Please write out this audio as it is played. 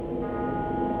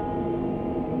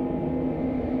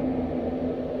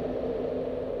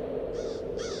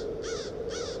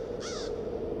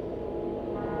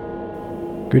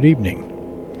Good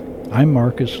evening. I'm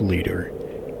Marcus Leader,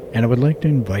 and I would like to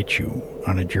invite you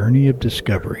on a journey of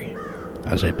discovery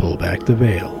as I pull back the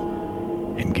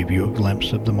veil and give you a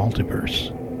glimpse of the multiverse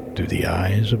through the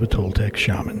eyes of a Toltec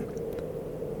shaman.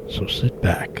 So sit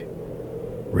back,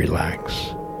 relax,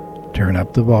 turn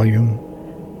up the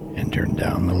volume, and turn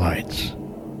down the lights.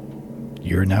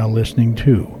 You're now listening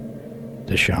to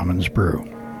The Shaman's Brew.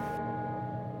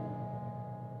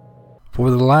 For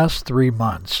the last 3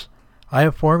 months, I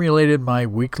have formulated my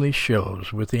weekly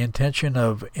shows with the intention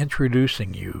of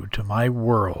introducing you to my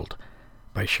world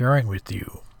by sharing with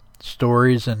you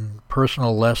stories and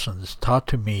personal lessons taught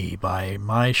to me by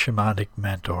my shamanic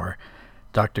mentor,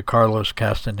 Dr. Carlos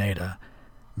Castaneda,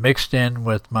 mixed in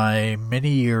with my many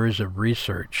years of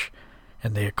research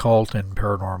in the occult and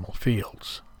paranormal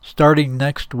fields. Starting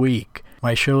next week,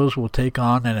 my shows will take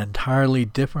on an entirely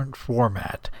different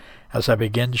format as I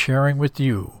begin sharing with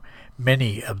you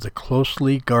many of the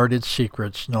closely guarded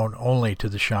secrets known only to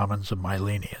the shamans of my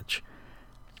lineage.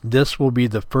 This will be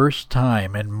the first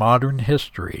time in modern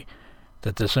history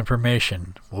that this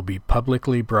information will be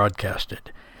publicly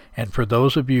broadcasted, and for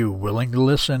those of you willing to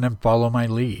listen and follow my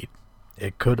lead,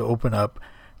 it could open up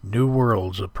new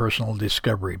worlds of personal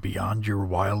discovery beyond your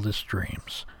wildest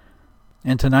dreams.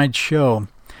 In tonight's show,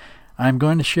 I'm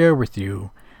going to share with you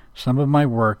some of my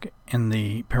work in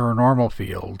the paranormal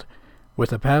field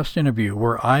with a past interview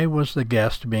where I was the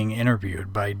guest being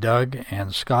interviewed by Doug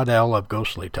and Scott L. of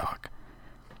Ghostly Talk.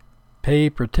 Pay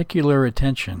particular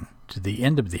attention to the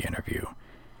end of the interview,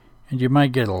 and you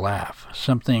might get a laugh,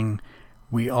 something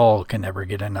we all can never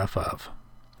get enough of.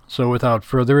 So without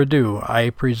further ado, I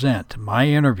present my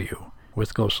interview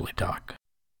with Ghostly Talk.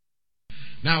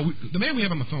 Now, the man we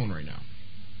have on the phone right now,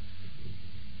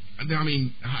 I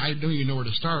mean, I don't even know where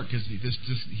to start because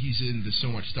he's into so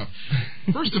much stuff.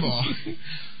 First of all,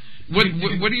 what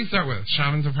do you start with?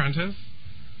 Shaman's Apprentice?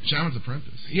 Shaman's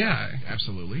Apprentice. Yeah.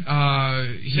 Absolutely.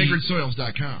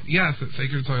 SacredSoils.com. Yes, at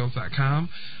SacredSoils.com.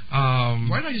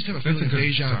 Why did I just have a feeling of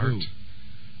deja vu?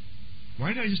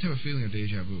 Why did I just have a feeling of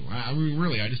deja vu? I mean,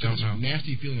 really, I just have this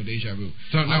nasty feeling of deja vu.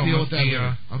 I'll deal with that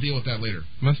later. I'll deal with that later.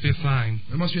 Must be a sign.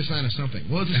 It must be a sign of something.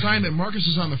 Well, it's a sign that Marcus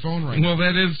is on the phone right now. Well,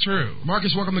 that is true.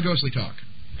 Marcus, welcome to Ghostly Talk.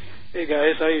 Hey,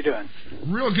 guys. How you doing?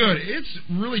 Real good. It's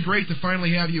really great to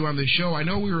finally have you on the show. I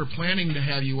know we were planning to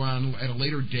have you on at a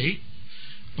later date,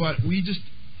 but we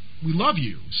love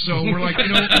you. So we're like,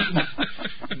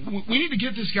 we need to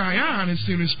get this guy on as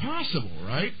soon as possible,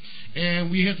 right?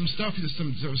 And we had some stuff,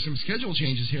 some schedule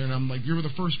changes here, and I'm like, you were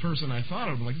the first person I thought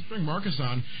of. I'm like, let's bring Marcus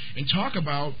on and talk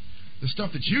about the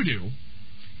stuff that you do,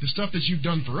 the stuff that you've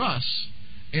done for us,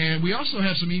 and we also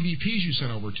have some EVPs you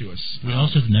sent over to us. We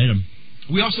also have to knight him.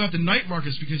 We also have to knight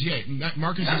Marcus because,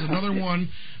 Marcus is another one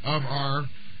of our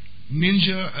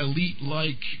ninja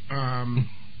elite-like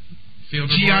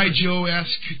G.I.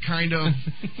 Joe-esque kind of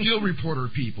field reporter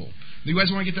people. Do you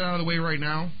guys want to get that out of the way right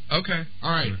now? Okay.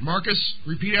 All right. Marcus,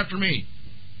 repeat after me.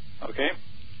 Okay.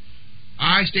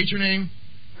 I state your name.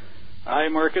 I,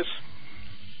 Marcus.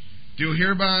 Do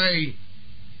hereby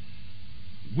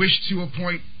wish to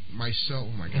appoint myself.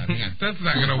 Oh, my God, man. That's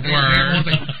not going to work.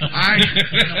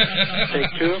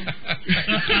 Take two.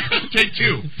 Take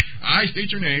two. I state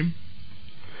your name.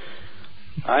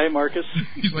 I, Marcus.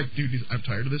 He's like, dude, I'm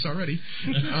tired of this already.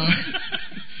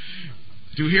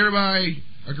 Do hereby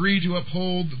agree to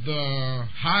uphold the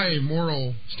high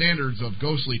moral standards of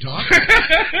Ghostly Talk.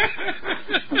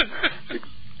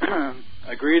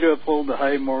 Agree to uphold the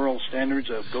high moral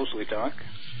standards of Ghostly Talk.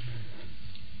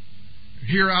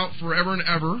 Hear out forever and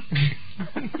ever.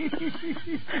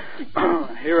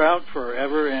 Hear out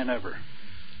forever and ever.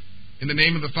 In the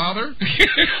name of the Father.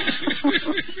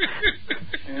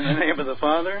 In the name of the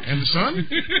Father. And the Son.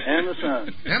 And the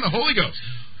Son. And the Holy Ghost.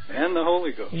 And the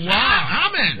Holy Ghost. Wow.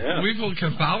 Amen. Yeah. We pulled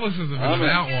Catholicism in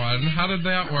that one. How did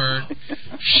that work?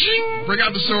 Bring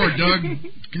out the sword, Doug.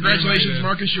 Congratulations,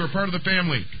 Marcus. You are part of the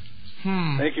family.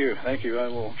 Thank you. Thank you. I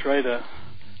will try to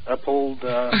uphold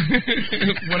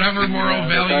whatever moral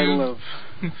values.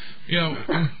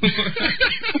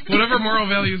 Whatever moral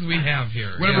values we have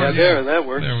here. That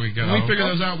works. There we go. When we figure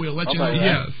those out, we'll let you know.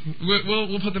 Yes.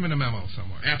 We'll put them in a memo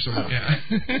somewhere. Absolutely. Yeah.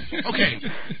 Okay.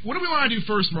 What do we want to do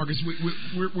first, Marcus?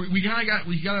 We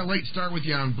got a late start with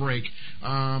you on break,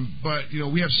 but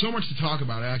we have so much to talk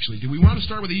about. Actually, do we want to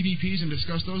start with EVPs and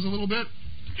discuss those a little bit?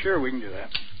 Sure, we can do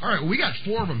that. All right. Well, we got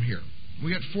 4 of them here.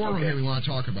 We got 4 of them here we want to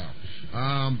talk about.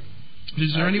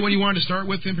 Is there anyone you wanted to start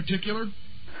with in particular?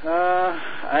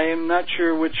 I am not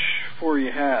sure which 4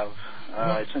 you have.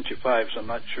 I sent you 5, so I'm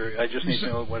not sure. I just need to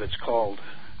know what it's called.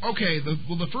 Okay.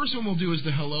 The first one we'll do is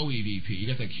the Hello EVP. You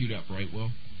got that queued up, right,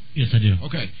 Will? Yes, I do.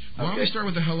 Okay. Well, why don't we start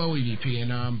with the Hello EVP,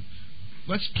 and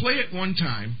let's play it one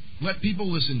time. Let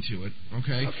people listen to it,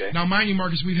 okay? Okay. Now, mind you,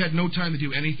 Marcus, we've had no time to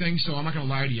do anything, so I'm not going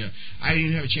to lie to you. I didn't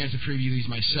even have a chance to preview these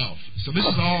myself. So this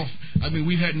is all, I mean,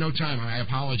 we've had no time, and I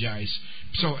apologize.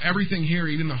 So everything here,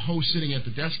 even the host sitting at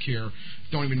the desk here,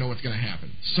 don't even know what's going to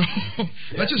happen. So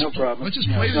let's just no problem. Let's just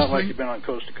play it's this not like thing. you've been on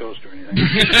Coast to Coast or anything.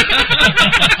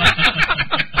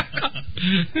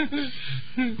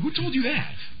 Who told you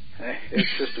that? It's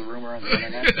just a rumor on the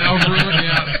internet.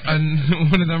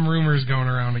 One of them rumors going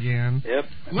around again. Yep.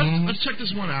 Let's check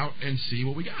this one out and see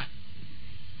what we got.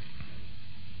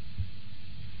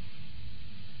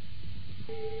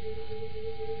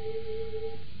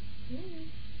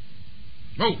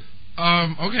 Oh.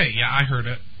 Okay, yeah, I heard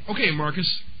it. Okay,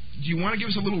 Marcus, do you want to give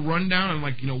us a little rundown on,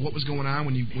 like, what was going on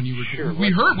when you were... Sure.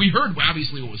 We heard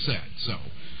obviously what was said, so...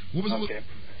 What was okay.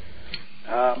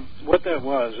 What that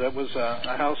was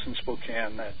a house in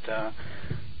Spokane that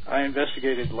I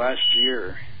investigated last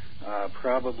year,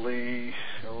 probably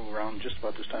around just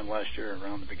about this time last year,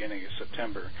 around the beginning of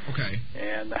September. Okay.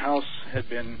 And the house had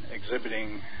been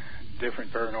exhibiting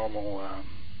different paranormal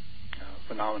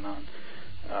phenomenon.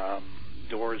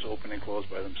 Doors open and close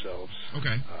by themselves.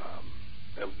 Okay.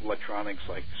 Electronics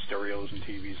like stereos and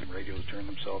TVs and radios turn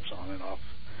themselves on and off.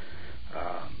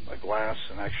 A glass,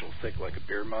 an actual thick like a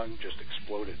beer mug, just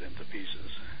exploded into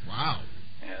pieces. Wow.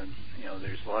 And,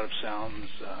 there's a lot of sounds,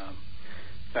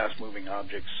 fast-moving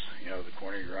objects, the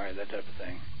corner of your eye, that type of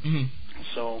thing. Mm-hmm.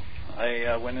 So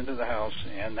I went into the house,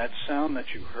 and that sound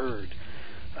that you heard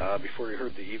before you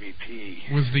heard the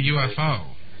EVP... Was the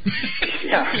UFO.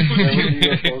 Yeah, there was a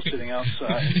UFO sitting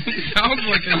outside. Sounds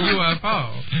like a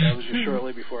UFO. That was just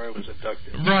shortly before I was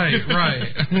abducted. Right.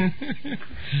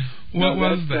 What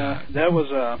was that? That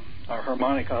was a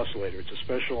harmonic oscillator. It's a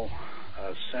special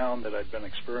sound that I've been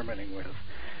experimenting with.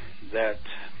 That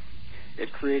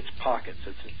it creates pockets.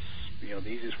 It's the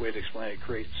easiest way to explain it. It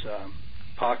creates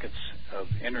pockets of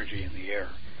energy in the air.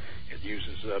 It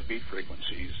uses beat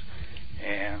frequencies,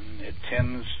 and it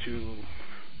tends to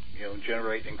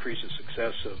generate increased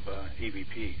success of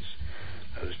EVPs.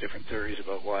 There's different theories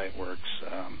about why it works.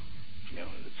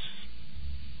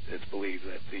 It's believed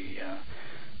that the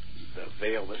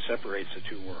veil that separates the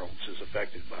two worlds is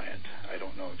affected by it. I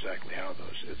don't know exactly how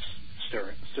it's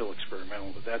still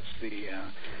experimental, but that's the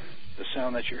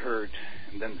sound that you heard,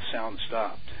 and then the sound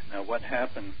stopped. Now, what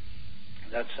happened?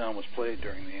 That sound was played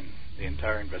during the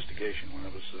entire investigation when I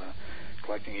was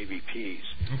collecting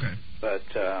EVPs. Okay. But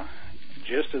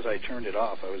just as I turned it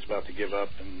off, I was about to give up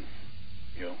and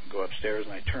go upstairs,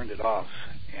 and I turned it off,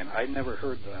 and I never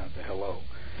heard the hello.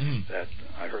 Mm-hmm. That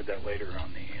I heard that later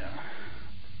on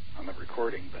the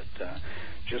recording, but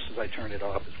just as I turned it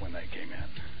off is when that came in.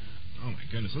 Oh my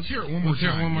goodness! Let's hear it one more time. Let's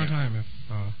hear it one more time, if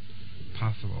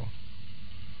possible.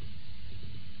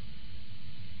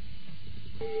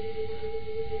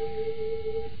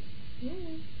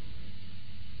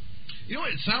 You know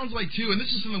what it sounds like too, and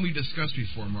this is something we discussed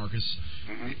before, Marcus.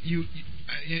 Mm-hmm.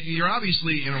 You're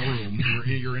obviously in a room.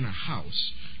 You're in a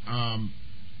house.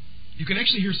 You can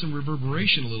actually hear some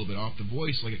reverberation a little bit off the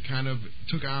voice, like it kind of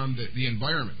took on the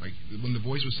environment. Like when the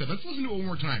voice was said. Let's listen to it one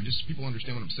more time, just so people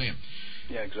understand what I'm saying.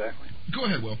 Yeah, exactly. Go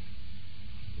ahead, Will.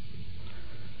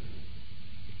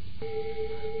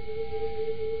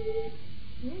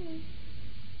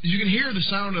 You can hear the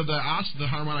sound of the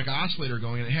harmonic oscillator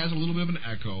going, and it has a little bit of an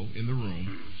echo in the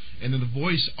room. And then the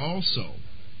voice also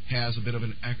has a bit of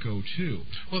an echo, too.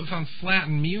 Well, it sounds flat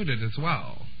and muted as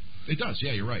well. It does,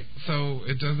 yeah, you're right. So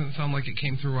it doesn't sound like it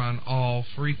came through on all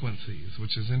frequencies,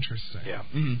 which is interesting. Yeah.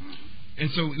 Mm-hmm. And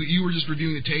so you were just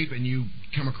reviewing the tape, and you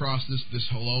come across this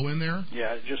hello in there?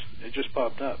 Yeah, it just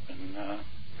popped up, and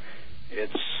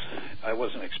I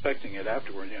wasn't expecting it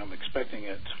afterward. I'm expecting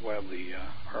it while the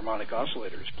harmonic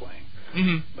oscillator is playing.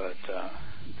 Mm-hmm. But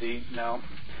now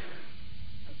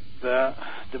the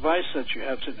device that you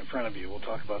have sitting in front of you, we'll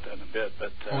talk about that in a bit.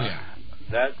 But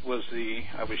that was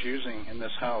I was using in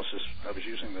this house. I was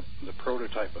using the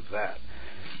prototype of that.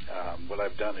 What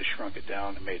I've done is shrunk it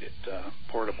down and made it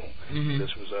portable. Mm-hmm.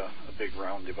 This was a big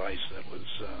round device that was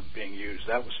being used.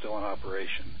 That was still in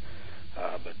operation,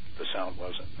 but the sound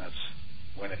wasn't. That's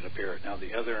when it appeared. Now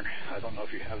the other, I don't know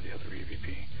if you have the other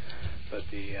EVP, but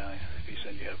you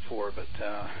said you had 4, but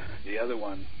the other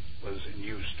one was in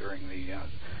use during the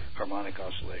harmonic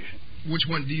oscillation. Which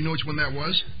one? Do you know which one that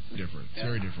was? Different. Yeah.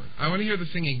 Very different. I want to hear the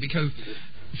singing because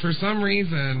for some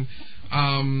reason,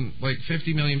 like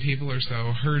 50 million people or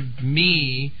so heard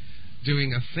me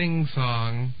doing a sing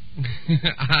song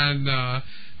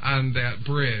on that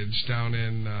bridge down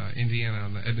in Indiana,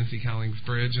 on the Edna C. Collins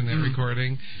Bridge, in that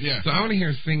recording. Yeah. So I want to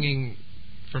hear singing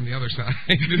from the other side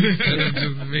instead of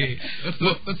just me.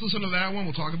 Let's listen to that one.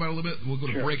 We'll talk about it a little bit. We'll go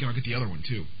to break, and I'll get the other one,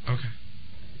 too. Okay.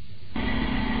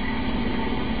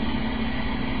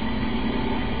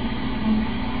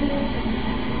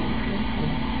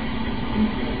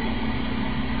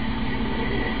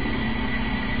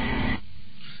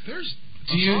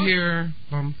 Do you hear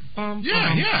bum bum?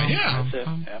 Yeah.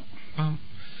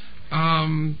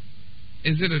 Bum.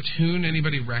 Is it a tune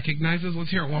anybody recognizes? Let's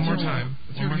hear it one more time.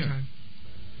 One more time.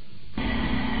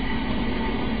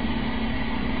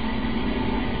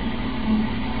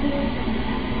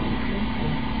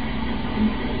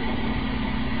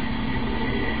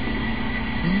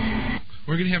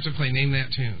 We're gonna have to play Name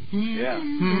That Tune. Yeah.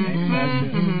 Name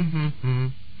that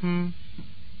tune.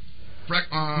 The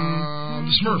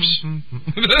Smurfs.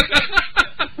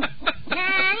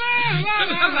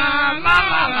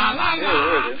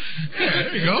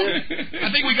 There you go.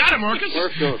 I think we got it, Marcus.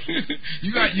 Smurf Ghost.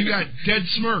 You got dead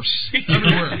Smurfs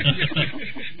everywhere.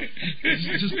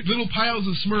 Just little piles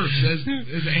of Smurfs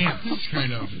as ants,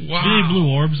 kind of. Wow. Big blue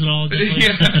orbs and all.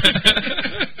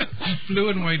 Blue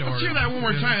and white orbs. Let's hear that one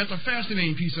more time. That's a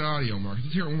fascinating piece of audio, Marcus.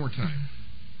 Let's hear it one more time.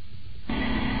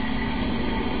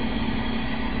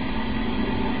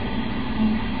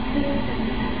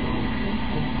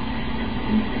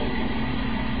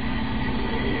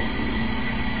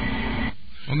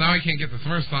 Well, now I can't get the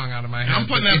Smurf song out of my head. I'm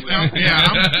putting that out. Yeah,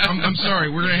 I'm sorry.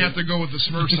 We're going to have to go with the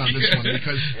Smurfs on this one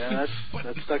because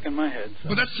that's stuck in my head. So.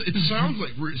 But it sounds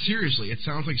like seriously. It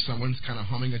sounds like someone's kind of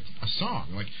humming a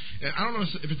song. Like I don't know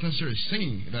if it's necessarily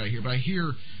singing that I hear, but I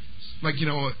hear I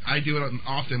do it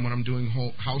often when I'm doing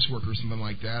housework or something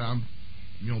like that. I'm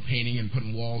painting and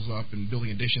putting walls up and building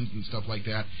additions and stuff like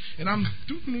that. And I'm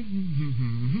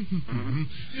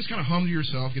just kind of hum to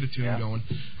yourself, get a tune going.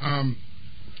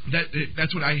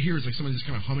 That's what I hear is like someone just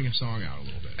kind of humming a song out a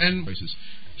little bit. And places.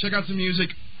 Check out some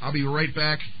music. I'll be right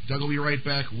back. Doug will be right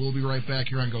back. We'll be right back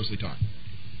here on Ghostly Talk.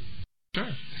 Sure.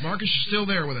 Marcus, you're still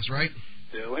there with us, right?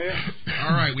 Still here.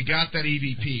 All right, we got that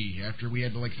EVP after we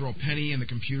had to throw a penny in the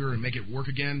computer and make it work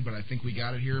again, but I think we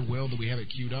got it here. Will, do we have it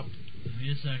queued up? Give me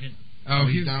a second. Oh,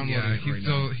 he's downloading it right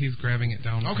now. He's grabbing it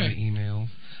down from the emails.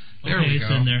 There we go.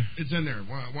 It's in there. It's in there.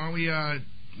 Why don't we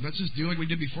let's just do like we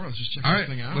did before. Let's just check this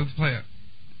thing out. Let's play it.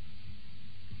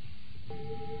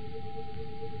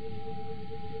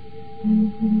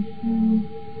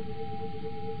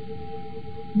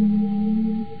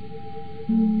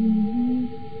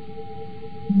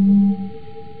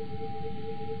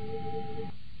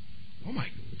 Oh my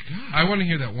God! I want to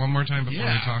hear that one more time before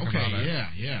we talk about it.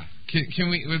 Yeah. Can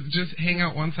we just hang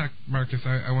out one sec, Marcus?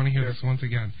 I want to hear this once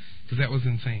again because that was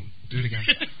insane. Do it again.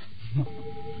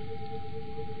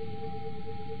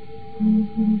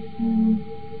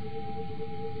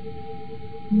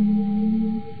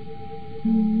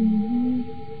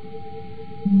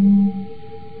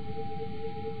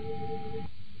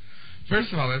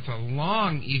 First of all, that's a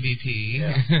long EVP.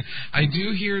 Yeah. I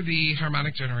do hear the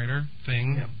harmonic generator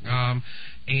thing,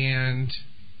 and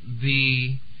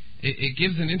it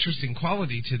gives an interesting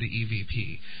quality to the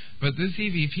EVP. But this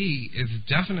EVP is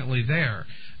definitely there.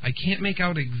 I can't make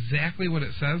out exactly what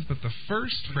it says, but the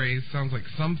first phrase sounds like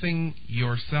something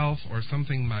yourself or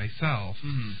something myself.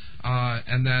 Mm-hmm.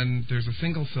 And then there's a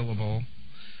single syllable,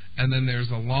 and then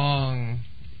there's a long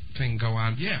thing go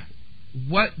on. Yeah.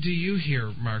 What do you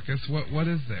hear, Marcus? What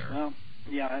is there? Well,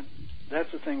 yeah,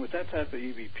 that's the thing with that type of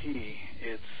EVP.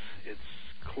 It's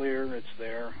clear, it's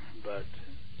there, but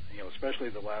especially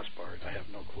the last part, I have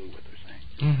no clue what they're saying.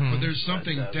 Mm-hmm. But there's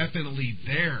something definitely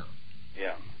there.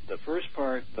 Yeah, the first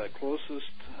part, the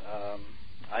closest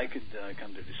I could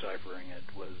come to deciphering it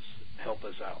was "help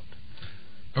us out."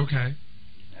 Okay.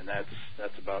 And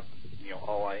that's about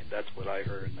that's what I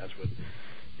heard, and that's what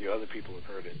the other people have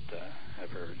heard have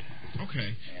heard.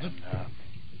 Okay. And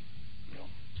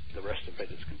the rest of it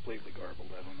is completely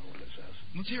garbled. I don't know what it says.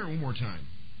 Let's hear it one more time.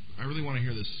 I really want to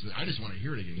hear this. I just want to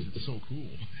hear it again because it's so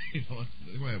cool. Go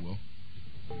ahead, Will.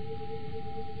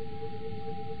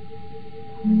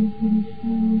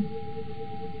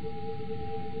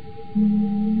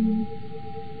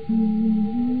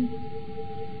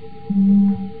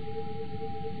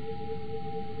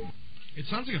 It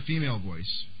sounds like a female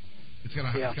voice. It's got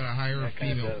a higher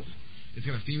female. It's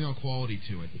got a female quality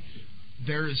to it.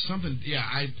 There is something. Yeah,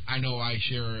 I know. I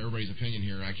share everybody's opinion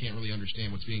here. I can't really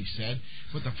understand what's being said,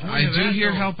 but the point I do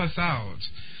hear "help us out,"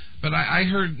 but I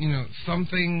heard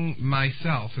something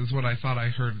myself is what I thought I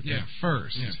heard at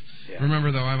first. Yeah.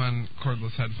 Remember though, I'm on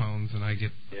cordless headphones and I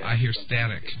hear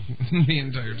static the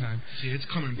entire time. See, it's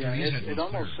coming through these headphones. It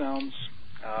almost sounds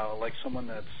like someone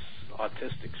that's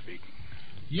autistic speaking.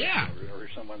 Yeah. Or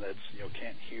someone that's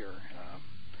can't hear.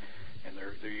 and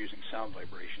they're using sound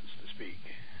vibrations to speak.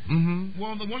 Mm-hmm.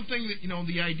 Well, the one thing that,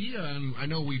 the idea, and I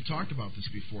know we've talked about this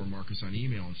before, Marcus, on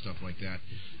email and stuff like that.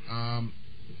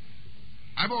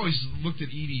 I've always looked at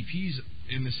EVPs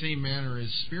in the same manner as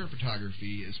spirit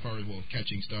photography, as far as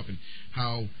catching stuff, and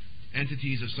how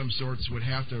entities of some sorts would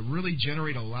have to really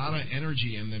generate a lot of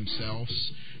energy in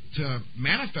themselves to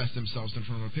manifest themselves in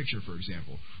front of a picture, for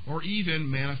example, or even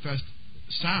manifest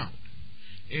sound.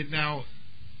 Now,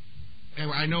 and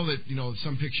I know that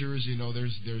some pictures,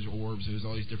 there's orbs, there's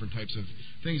all these different types of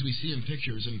things we see in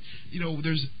pictures, and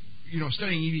there's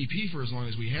studying EVP for as long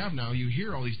as we have now, you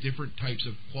hear all these different types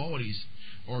of qualities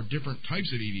or different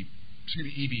types of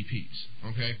EVPs.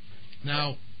 Okay,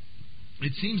 now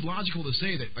it seems logical to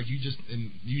say that, like you just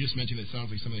mentioned, it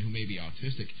sounds like somebody who may be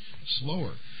autistic,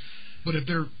 slower, but if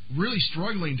they're really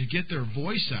struggling to get their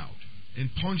voice out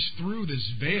and punch through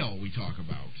this veil we talk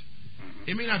about,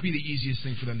 it may not be the easiest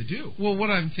thing for them to do. Well, what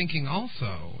I'm thinking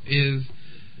also is,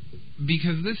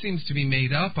 because this seems to be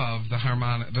made up of the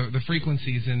harmonic, the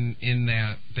frequencies in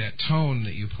that tone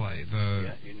that you play.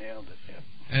 Yeah, you nailed it. Yeah.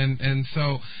 And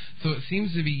so it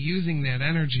seems to be using that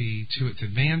energy to its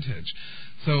advantage.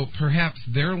 So perhaps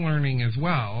they're learning as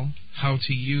well how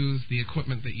to use the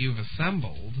equipment that you've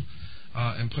assembled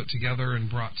and put together and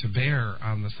brought to bear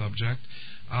on the subject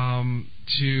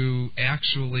to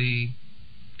actually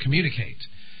communicate,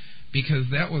 because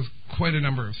that was quite a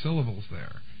number of syllables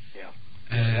there. Yeah.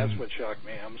 And that's what shocked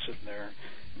me. I'm sitting there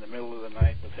in the middle of the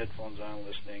night with headphones on,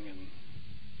 listening and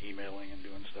emailing and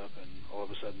doing stuff, and all of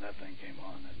a sudden that thing came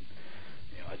on, and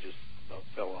I just about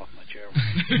fell off my chair.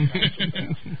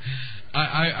 So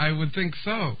I would think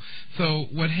so. So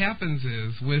what happens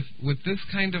is with this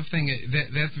kind of thing,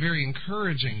 that's very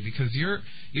encouraging, because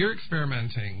you're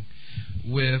experimenting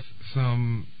with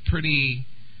some pretty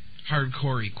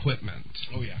hardcore equipment.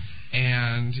 Oh yeah.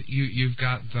 And you've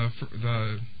got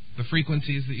the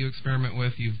frequencies that you experiment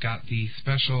with. You've got the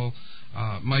special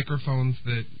microphones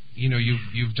that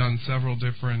you've done several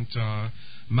different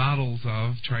models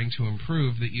of, trying to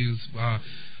improve, that use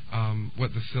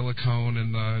the silicone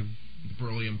and the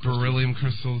beryllium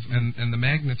crystals and the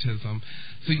magnetism.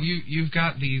 So you've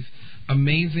got this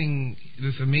amazing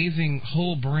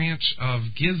whole branch of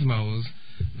gizmos,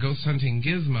 ghost hunting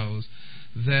gizmos,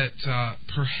 that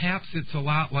perhaps it's a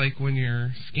lot like when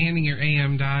you're scanning your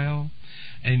AM dial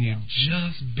and you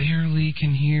just barely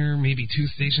can hear maybe two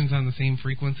stations on the same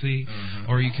frequency,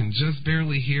 or you can just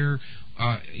barely hear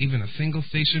even a single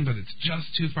station, but it's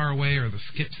just too far away, or the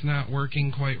skip's not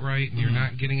working quite right and you're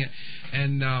not getting it.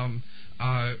 And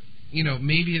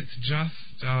maybe it's just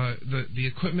the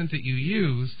equipment that you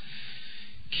use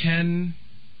can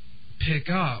pick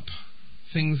up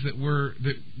things that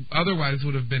otherwise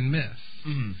would have been missed.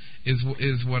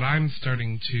 Is what I'm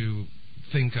starting to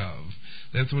think of.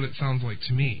 That's what it sounds like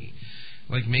to me.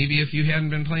 Like, maybe if you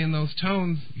hadn't been playing those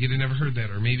tones, you'd have never heard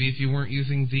that. Or maybe if you weren't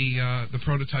using the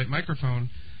prototype microphone,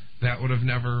 that would have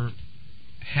never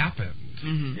happened.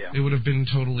 Yeah. It would have been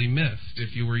totally missed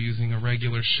if you were using a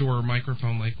regular Shure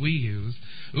microphone like we use.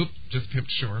 Oop, just pimped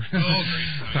Shure. Oh,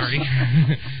 great.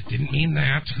 Sorry. Didn't mean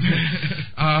that.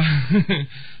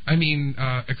 I mean,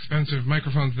 expensive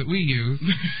microphones that we use.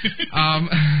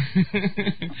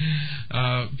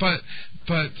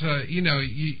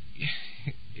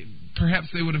 Perhaps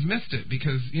they would have missed it,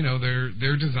 because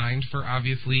they're designed for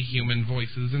obviously human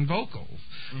voices and vocals,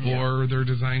 or they're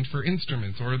designed for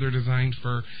instruments, or they're designed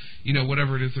for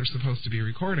whatever it is they're supposed to be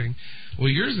recording. Well,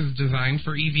 yours is designed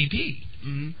for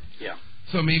EVP. Yeah.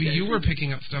 So maybe you were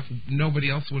picking up stuff nobody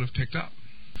else would have picked up.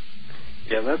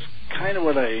 Yeah, that's kind of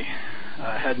what I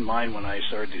had in mind when I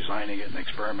started designing it and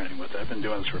experimenting with it. I've been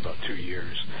doing this for about 2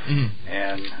 years.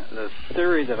 And the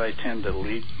theory that I tend to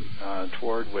lead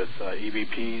toward with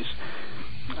EVPs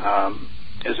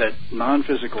is that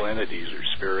non-physical entities, or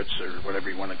spirits, or whatever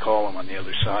you want to call them on the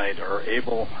other side, are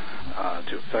able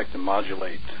to affect and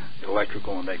modulate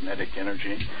electrical and magnetic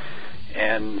energy,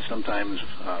 and sometimes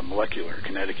molecular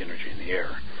kinetic energy in the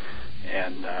air.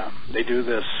 And they do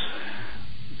this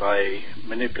by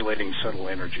manipulating subtle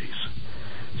energies.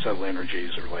 Subtle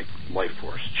energies are like life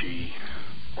force, chi,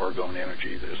 orgone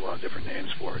energy. There's a lot of different names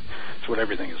for it. It's what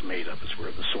everything is made of. It's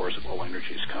where the source of all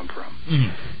energies come from.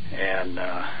 And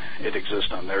it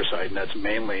exists on their side, and that's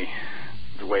mainly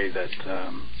the way that,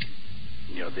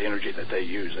 the energy that they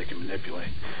use, they can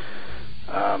manipulate.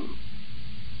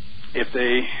 If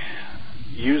they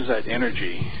use that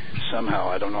energy somehow,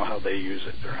 I don't know how they use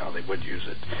it or how they would use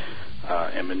it,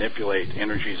 and manipulate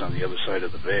energies on the other side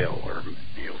of the veil, or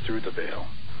through the veil,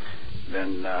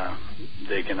 then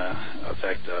they can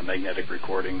affect magnetic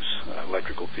recordings,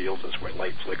 electrical fields. That's why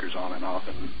light flickers on and off,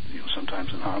 and sometimes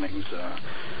in awnings,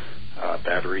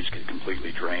 batteries get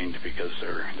completely drained because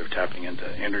they're tapping into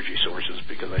energy sources.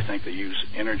 Because I think they use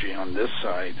energy on this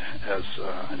side as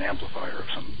an amplifier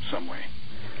of some way.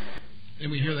 And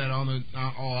we hear that all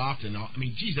often. I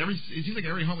mean, geez, it seems like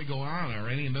every hunt we go on or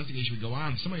any investigation we go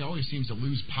on, somebody always seems to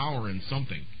lose power in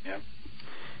something.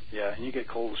 Yeah, and you get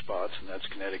cold spots, and that's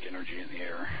kinetic energy in the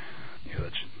air.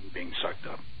 That's being sucked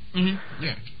up. Mm-hmm.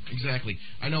 Yeah, exactly.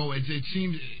 I know. It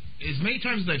seems as many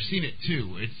times as I've seen it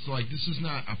too. It's like this is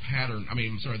not a pattern. I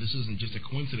mean, I'm sorry, this isn't just a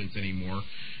coincidence anymore.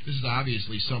 This is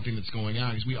obviously something that's going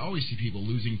on because we always see people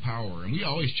losing power, and we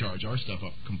always charge our stuff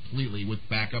up completely with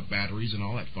backup batteries and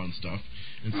all that fun stuff.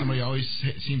 And somebody always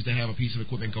seems to have a piece of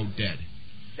equipment go dead.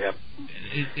 Yep.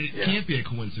 It can't be a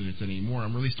coincidence anymore.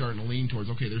 I'm really starting to lean towards,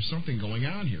 okay, there's something going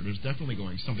on here. There's definitely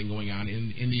something going on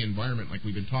in the environment like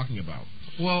we've been talking about.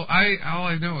 Well, all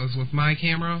I know is with my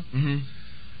camera,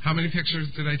 how many pictures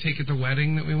did I take at the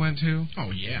wedding that we went to?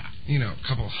 Oh, yeah. A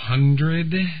couple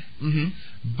hundred.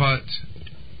 But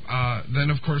then,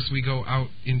 of course, we go out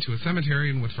into a cemetery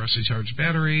and with freshly charged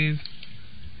batteries,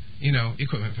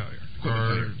 equipment failure.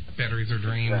 Batteries are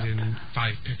drained in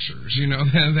 5 pictures,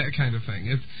 that kind of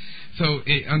thing.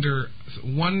 Under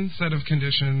one set of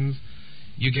conditions,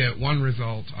 you get one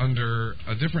result. Under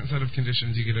a different set of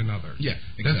conditions, you get another. Yeah,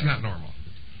 exactly. That's not normal.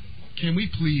 Can we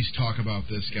please talk about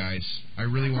this, guys? I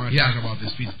really want to talk about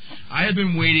this piece. I have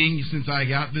been waiting since I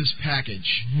got this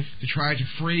package to try to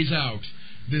phrase out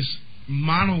this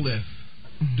monolith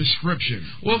description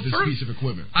of this piece of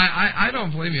equipment. I don't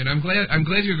blame you, and I'm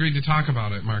glad you agreed to talk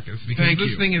about it, Marcus, because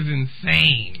this thing is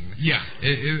insane. Yeah.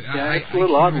 It's a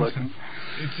little odd looking.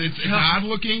 It's odd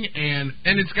looking, and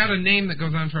it's got a name that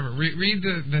goes on forever. Read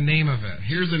the name of it.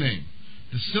 Here's the name.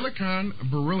 The Silicon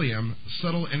Beryllium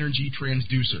Subtle Energy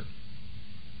Transducer.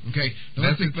 Okay, now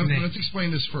let's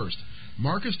explain this first.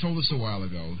 Marcus told us a while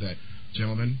ago that,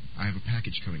 gentlemen, I have a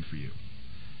package coming for you.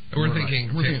 We're thinking,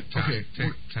 okay,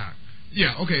 TikTok.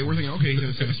 Yeah, okay, we're thinking, okay, he's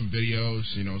going to send us some videos,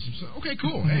 okay,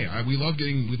 cool. Hey, we love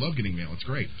getting mail. It's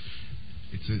great.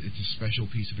 It's a special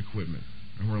piece of equipment,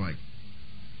 and we're like,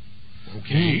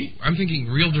 okay. I'm thinking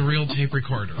reel-to-reel tape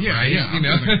recorder. Yeah, right? yeah.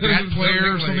 Like that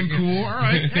player or something cool. All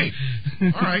right, hey,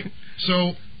 all right.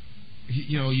 So,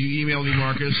 you email me,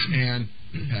 Marcus, and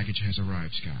the package has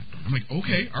arrived, Scott. I'm like,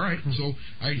 okay, all right. So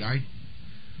I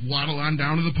waddle on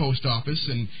down to the post office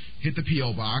and hit the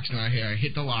P.O. box, and I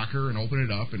hit the locker and open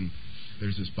it up, and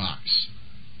there's this box.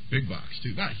 Big box,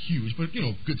 too. Not huge, but,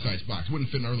 good-sized box. Wouldn't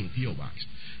fit in our little P.O. box.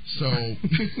 So,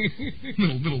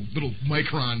 little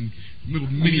micron, little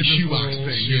mini shoebox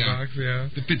thing.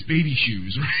 That fits baby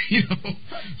shoes, right?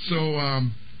 So,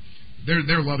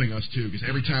 they're loving us, too, because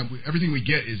everything we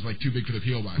get is, like, too big for the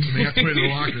P.O. box. So they have to put it in the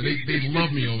locker. They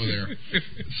love me over there.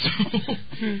 So,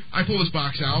 I pull this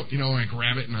box out, and I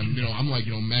grab it, and I'm like,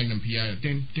 Magnum P.I.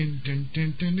 Din, din, din,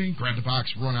 din, din, din, grab the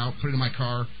box, run out, put it in my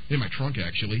car, in my trunk,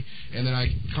 actually, and then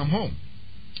I come home.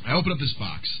 I open up this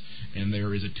box, and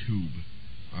there is a tube.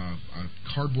 A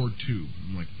cardboard tube.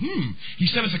 I'm like, he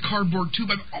sent us a cardboard tube.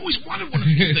 I've always wanted one of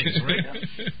these things,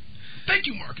 right? Thank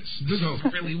you, Marcus. This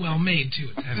is really well made, too.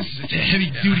 It's a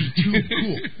heavy-duty tube.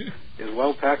 Cool. It's a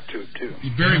well-packed tube, too.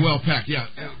 Very well-packed, yeah.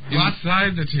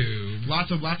 Inside the tube.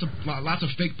 Lots of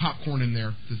fake popcorn in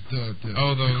there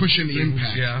to cushion the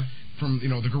impact. Yeah. From,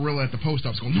 the gorilla at the post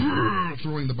office going,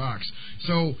 throwing the box.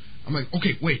 So, I'm like,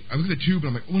 okay, wait. I look at the tube, and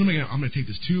I'm like, what am I going to... I'm going to take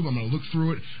this tube, I'm going to look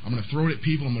through it, I'm going to throw it at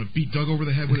people, I'm going to beat Doug over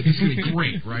the head with it. This is going to be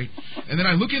great, right? And then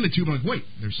I look in the tube, and I'm like, wait,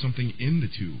 there's something in the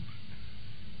tube.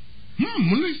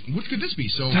 What could this be?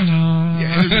 So,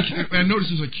 I noticed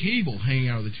there's a cable hanging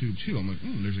out of the tube, too. I'm like,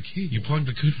 there's a cable. You plugged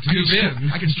the tube in.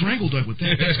 I can strangle Doug with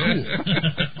that. That's cool.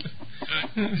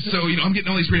 So, I'm getting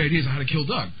all these great ideas on how to kill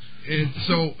Doug. And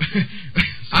so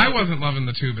I wasn't loving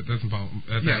the tube at this moment.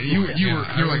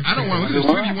 You're like, I don't want to look at this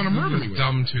tube. You want to murder me with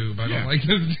dumb tube. I don't like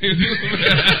this tube.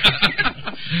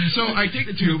 So I take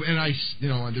the tube and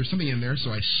there's something in there, so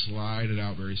I slide it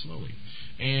out very slowly,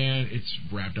 and it's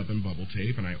wrapped up in bubble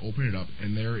tape, and I open it up,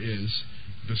 and there is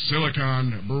the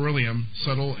Silicon Beryllium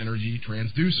Subtle Energy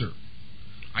Transducer.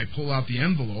 I pull out the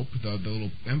envelope, the little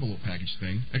envelope package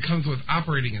thing. It comes with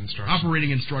operating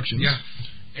instructions. Yeah.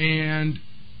 And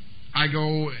I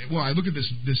look at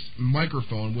this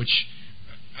microphone, which,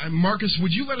 Marcus,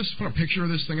 would you let us put a picture of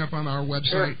this thing up on our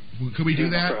website? Sure. Could we do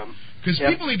that? Because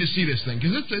people need to see this thing,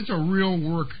 because it's a real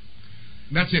work.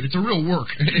 That's it. It's a real work.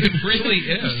 It really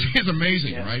is. It's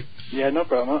amazing, right? Yeah, no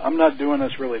problem. I'm not doing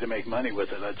this really to make money with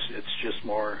it. It's just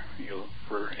more,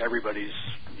 for everybody's,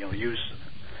 use.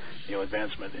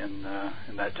 advancement in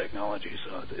that technology.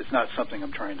 So it's not something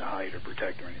I'm trying to hide or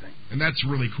protect or anything. And that's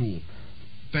really cool.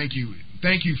 Thank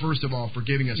you, first of all, for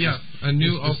giving us a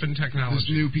new open technology. This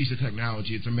new piece of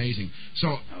technology. It's amazing.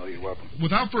 So, you're welcome.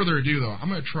 Without further ado, though, I'm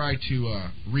going to try to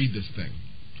read this thing.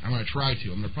 I'm going to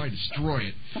probably destroy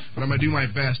it, but I'm going to do my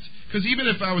best. Because even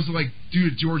if I was to, do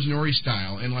it George Norrie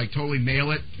style and, totally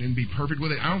nail it and be perfect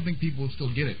with it, I don't think people will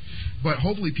still get it. But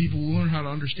hopefully people will learn how to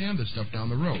understand this stuff down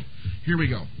the road. Here we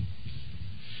go.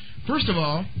 First of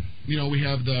all, we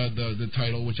have the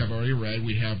title, which I've already read.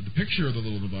 We have the picture of the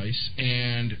little device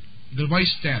and the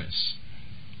device status.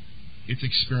 It's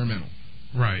experimental.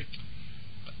 Right.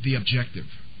 The objective: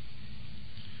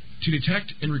 to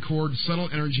detect and record subtle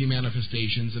energy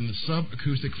manifestations in the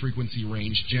subacoustic frequency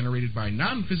range generated by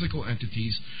non-physical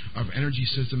entities of energy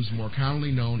systems more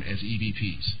commonly known as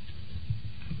EVPs.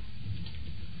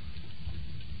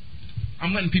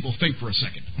 I'm letting people think for a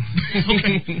second.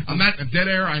 Okay? I'm not a dead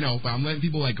air, I know, but I'm letting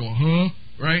people go, huh?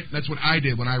 Right? That's what I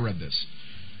did when I read this.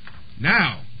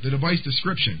 Now, the device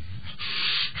description.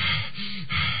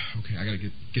 Okay, I got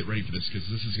to get ready for this because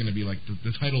this is going to be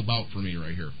the title bout for me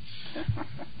right here.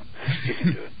 You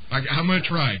can do it. I'm going to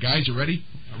try. Guys, you ready?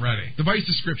 I'm ready. Device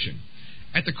description.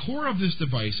 At the core of this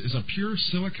device is a pure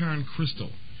silicon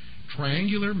crystal,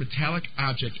 triangular metallic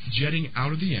object jetting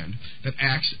out of the end that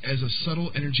acts as a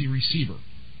subtle energy receiver.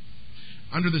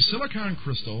 Under the silicon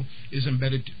crystal is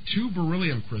embedded 2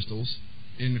 beryllium crystals,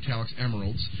 in metallics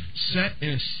emeralds, set in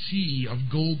a sea of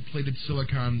gold-plated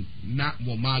silicon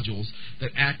modules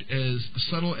that act as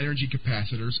subtle energy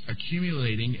capacitors,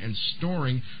 accumulating and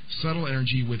storing subtle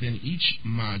energy within each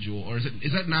module. Or is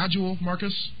that nodule,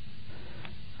 Marcus?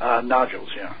 Nodules,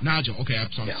 yeah. Nodule, okay, I'm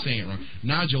saying it wrong.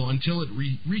 Nodule until it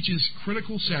reaches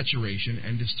critical saturation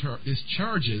and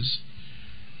discharges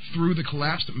through the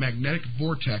collapsed magnetic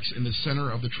vortex in the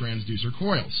center of the transducer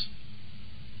coils.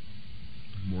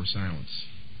 More silence.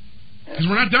 Because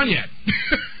we're not done yet.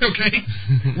 Okay?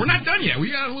 We're not done yet.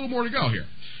 We got a little more to go here.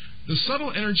 The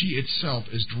subtle energy itself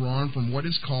is drawn from what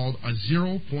is called a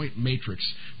zero-point matrix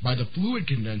by the fluid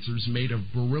condensers made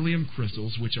of beryllium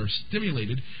crystals, which are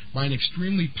stimulated by an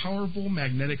extremely powerful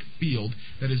magnetic field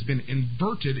that has been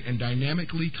inverted and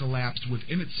dynamically collapsed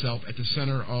within itself at the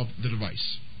center of the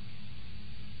device.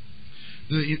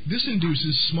 This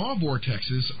induces small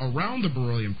vortexes around the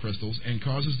beryllium crystals and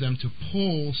causes them to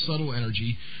pull subtle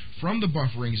energy from the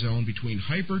buffering zone between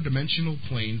hyperdimensional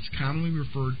planes, commonly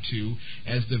referred to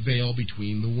as the veil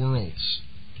between the worlds.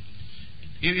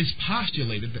 It is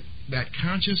postulated that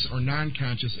conscious or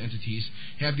non-conscious entities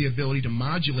have the ability to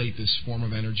modulate this form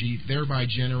of energy, thereby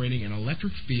generating an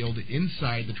electric field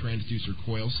inside the transducer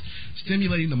coils,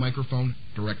 stimulating the microphone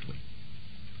directly.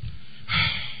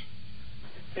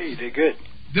 Hey, you did good.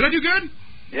 Did I do good?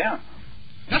 Yeah.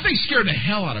 That thing scared the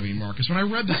hell out of me, Marcus. When I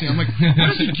read this thing, I'm like, what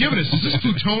is he giving us? Is this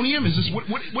plutonium? Is this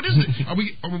what is it? What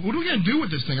are we going to do with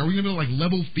this thing? Are we going to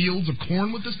level fields of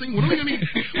corn with this thing? What are we going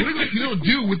to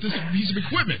do with this piece of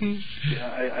equipment?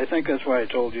 Yeah, I think that's why I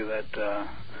told you that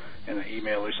in an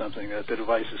email or something that the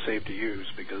device is safe to use,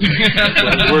 because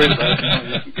I was worried about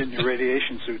getting your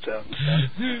radiation suits out and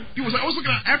stuff. I was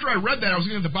looking at, after I read that, I was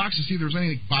looking at the box to see if there was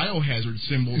any biohazard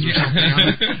symbols or something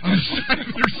on the side of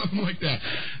it or something like that.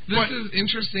 This is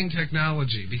interesting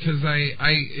technology because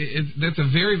that's a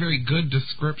very, very good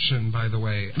description, by the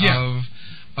way,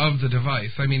 of the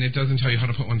device. I mean, it doesn't tell you how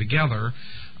to put one together,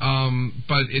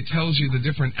 but it tells you the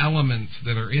different elements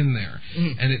that are in there,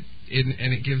 and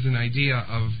it gives an idea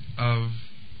of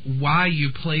why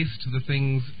you placed the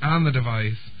things on the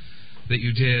device that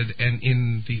you did and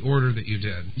in the order that you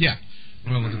did. Yeah.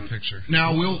 We'll look at the picture.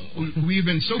 Now, we've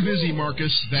been so busy,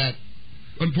 Marcus, that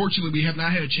unfortunately we have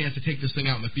not had a chance to take this thing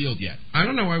out in the field yet. I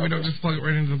don't know why we don't just plug it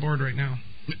right into the board right now.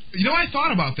 I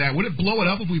thought about that. Would it blow it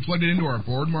up if we plugged it into our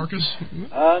board, Marcus?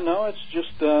 No, it's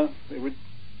just it would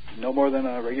no more than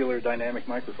a regular dynamic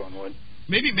microphone would.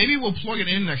 Maybe we'll plug it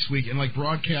in next week and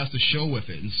broadcast a show with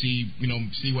it and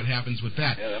see what happens with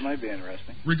that. Yeah, that might be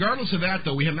interesting. Regardless of that,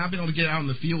 though, we have not been able to get out in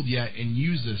the field yet and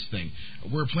use this thing.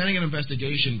 We're planning an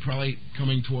investigation probably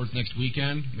coming towards next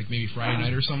weekend, maybe Friday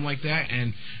night or something like that.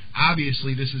 And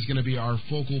obviously, this is going to be our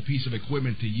focal piece of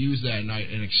equipment to use that night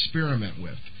and experiment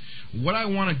with. What I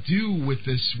want to do with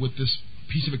this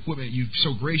piece of equipment you've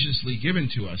so graciously given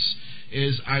to us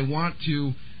is I want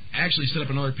to actually set up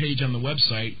another page on the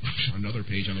website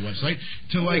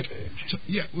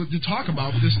to talk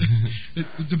about this,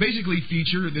 to basically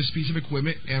feature this piece of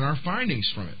equipment and our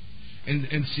findings from it,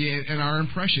 and see and our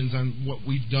impressions on what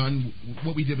we've done,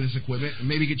 what we did with this equipment, and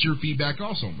maybe get your feedback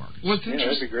also, Mark.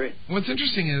 That'd be great. What's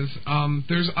interesting is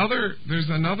there's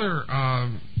another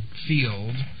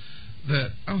field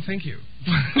Thank you.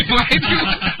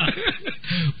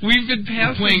 We've been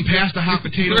playing past the hot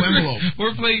potato envelope.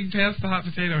 We're playing past the hot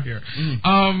potato here.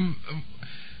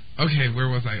 Okay, where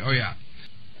was I? Oh, yeah.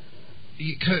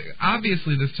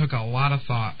 Obviously, this took a lot of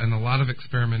thought and a lot of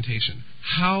experimentation.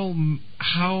 How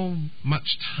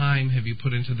much time have you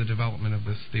put into the development of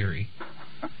this theory?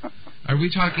 Are we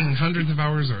talking hundreds of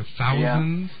hours or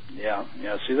thousands? Yeah.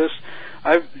 See, this,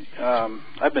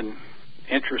 I've been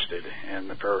interested in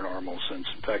the paranormal since,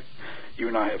 in fact, you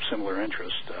and I have similar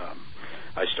interests.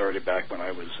 I started back when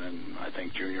I was in, I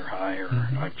think, junior high, or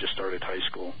I've just started high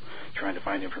school trying to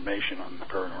find information on the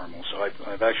paranormal. So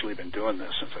I've actually been doing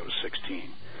this since I was 16.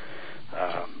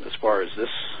 As far as this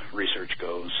research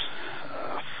goes,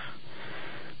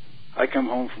 I come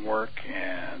home from work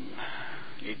and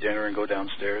eat dinner and go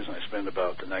downstairs, and I spend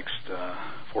about the next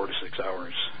 4 to 6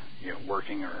 hours,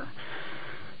 working or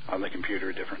on the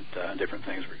computer, different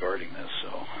things regarding this.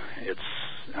 So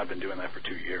I've been doing that for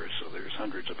 2 years. So there's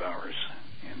hundreds of hours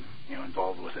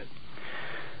involved with it.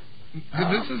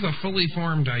 This is a fully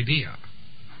formed idea.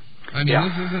 I mean,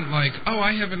 This isn't like,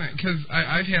 because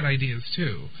I've had ideas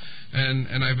too,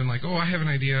 and I've been like, I have an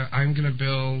idea. I'm going to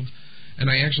build, and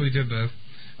I actually did this.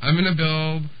 I'm going to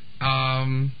build,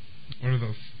 what are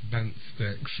those bent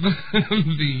sticks?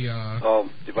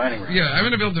 Divining rods. Yeah, I'm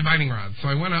going to build divining rods. So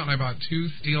I went out and I bought 2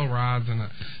 steel rods and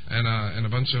a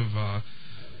bunch of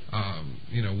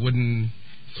wooden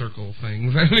circle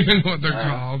things. I don't even know what they're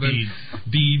called.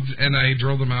 Beads. And I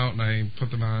drilled them out and I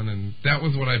put them on, and that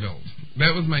was what I built.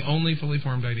 That was my only fully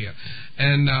formed idea.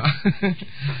 And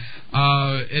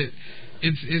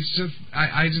it's just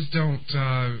I just don't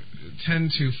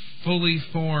tend to fully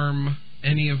form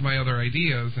any of my other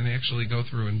ideas and actually go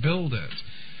through and build it,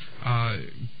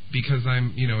 because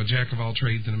I'm a jack of all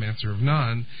trades and a master of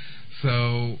none.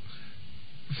 So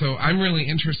I'm really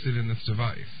interested in this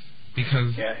device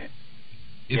because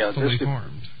it's fully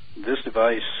formed. This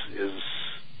device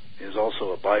is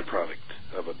also a byproduct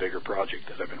of a bigger project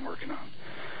that I've been working on.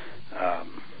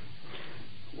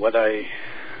 What I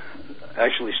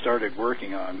actually started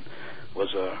working on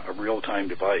was a real-time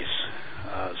device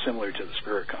similar to the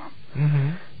Spiritcom.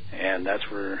 And that's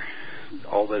where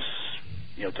all this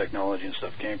technology and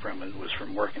stuff came from. It was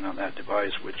from working on that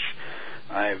device, which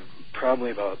I'm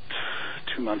probably about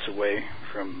 2 months away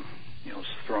from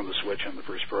throwing the switch on the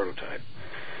first prototype.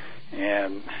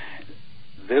 And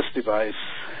this device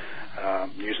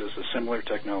uses a similar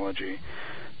technology,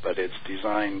 but it's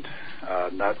designed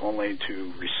not only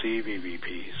to receive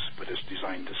EVPs, but it's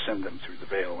designed to send them through the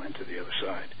veil into the other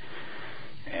side.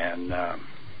 And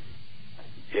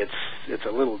it's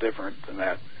a little different than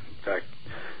that. In fact,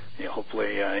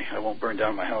 hopefully I won't burn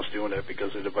down my house doing it,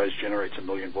 because the device generates 1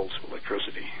 million volts of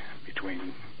electricity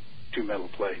between 2 metal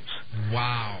plates.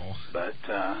 Wow. But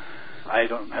I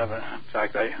don't have in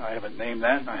fact, I haven't named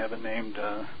that, and I haven't named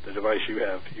the device you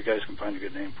have. You guys can find a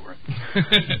good name for it.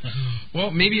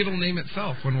 Well, maybe it'll name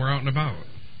itself when we're out and about.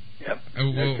 Yep.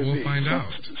 We'll find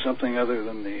out. Something other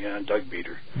than the Doug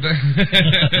Beater.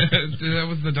 That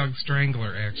was the Doug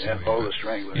Strangler, actually. Yeah, the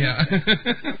Strangler. Yeah.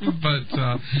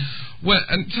 But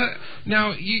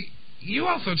now you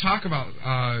also talk about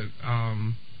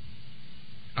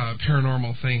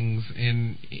paranormal things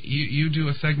you do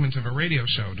a segment of a radio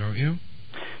show, don't you?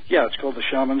 Yeah, it's called the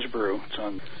Shaman's Brew. It's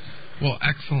on. Well,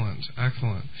 excellent.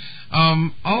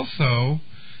 Also,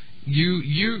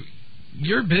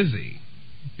 you're busy.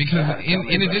 Because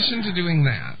in addition to doing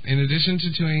that, in addition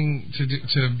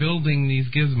to building these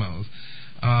gizmos,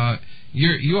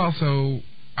 you also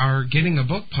are getting a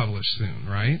book published soon,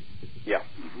 right? Yeah.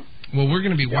 Well, we're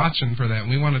going to be watching for that, and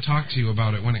we want to talk to you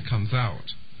about it when it comes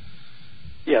out.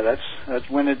 Yeah, that's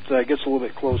when it gets a little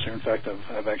bit closer. In fact,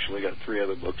 I've actually got 3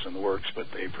 other books in the works, but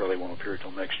they probably won't appear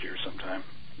till next year sometime.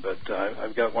 But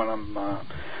I've got one I'm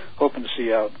hoping to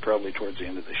see out probably towards the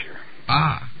end of this year.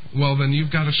 Well, then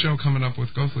you've got a show coming up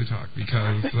with Ghostly Talk,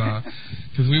 because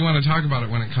we want to talk about it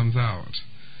when it comes out.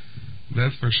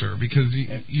 That's for sure, because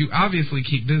you obviously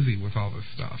keep busy with all this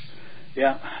stuff.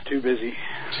 Yeah, too busy.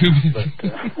 But,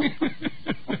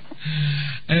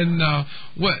 and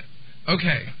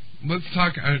okay, let's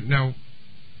talk now.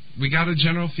 We got a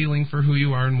general feeling for who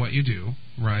you are and what you do,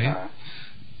 right?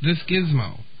 This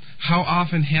gizmo. How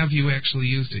often have you actually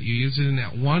used it? You used it in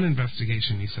that one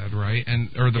investigation, you said, right?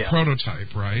 Or the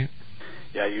prototype, right?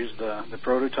 Yeah, I used the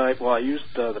prototype. Well, I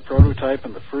used the prototype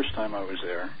and the first time I was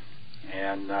there,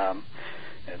 and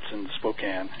it's in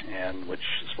Spokane, which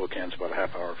Spokane's about a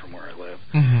half hour from where I live.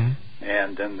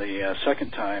 And then the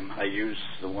second time, I used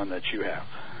the one that you have.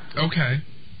 Okay.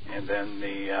 And then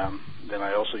then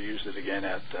I also used it again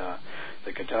at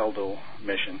the Cataldo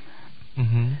mission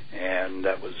and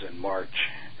that was in March.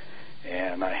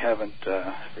 And I haven't,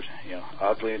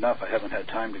 oddly enough, I haven't had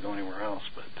time to go anywhere else,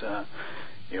 but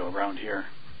around here,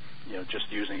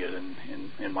 just using it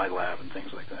in my lab and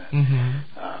things like that.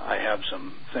 I have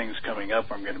some things coming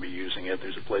up. I'm going to be using it.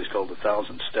 There's a place called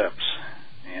 1,000 Steps,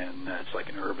 and it's like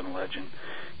an urban legend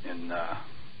in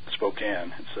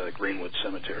Spokane. It's a Greenwood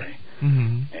Cemetery,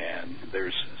 and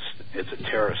it's a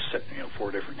terrace set,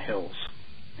 4 different hills,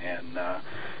 and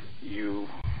you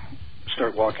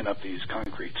start walking up these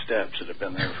concrete steps that have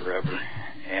been there forever,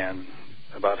 and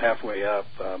about halfway up,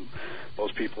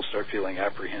 most people start feeling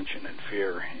apprehension and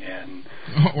fear, and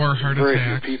or heart very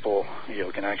attack. few people,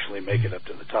 can actually make it up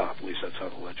to the top. At least that's how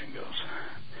the legend goes.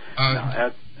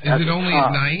 Is it only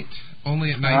at night?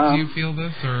 Only at night do you feel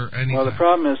this, or anything? Well, the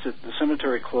problem is that the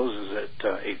cemetery closes at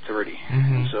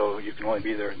 8:30, so you can only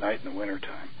be there at night in the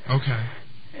wintertime. Okay.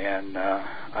 And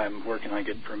I'm working on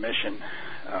getting permission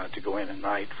to go in at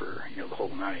night for the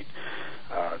whole night.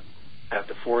 At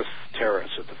the 4th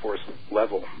terrace, at the 4th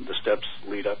level, the steps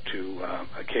lead up to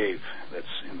a cave that's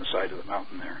in the side of the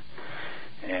mountain there,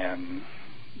 and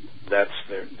that's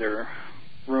there are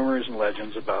rumors and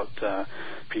legends about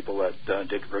people that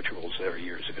did rituals there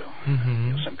years ago,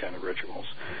 some kind of rituals.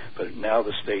 But now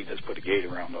the state has put a gate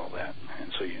around all that,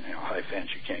 and so high fence,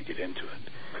 you can't get into it.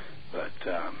 But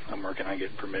I'm working on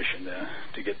getting permission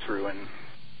to get through and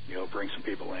bring some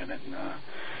people in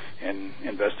and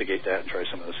investigate that and try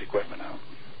some of this equipment out.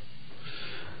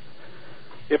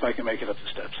 If I can make it up the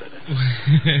steps, that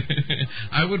is.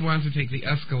 I would want to take the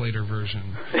escalator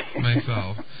version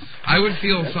myself. I would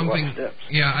feel That's something. a lot of steps.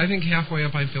 Yeah, I think halfway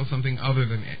up I'd feel something other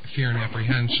than fear and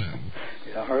apprehension.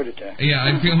 Yeah, heart attack. Yeah,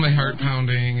 I'd feel my heart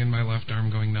pounding and my left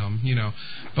arm going numb.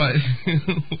 But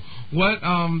what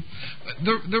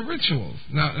the rituals?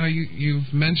 Now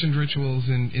you've mentioned rituals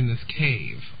in this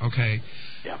cave. Okay.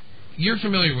 Yeah. You're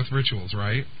familiar with rituals,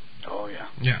 right? Oh yeah.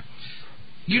 Yeah.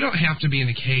 You don't have to be in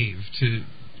a cave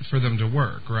for them to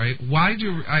work, right? Why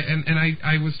do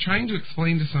I was trying to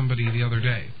explain to somebody the other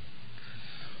day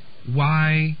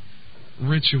why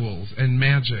rituals and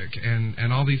magic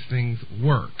and all these things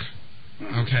work.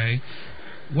 Okay?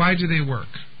 Why do they work?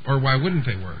 Or why wouldn't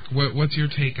they work? What's your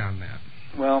take on that?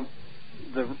 Well,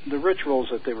 the rituals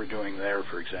that they were doing there,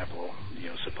 for example,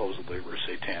 supposedly were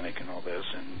satanic and all this,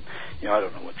 and I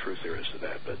don't know what truth there is to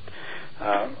that, but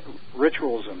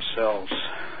rituals themselves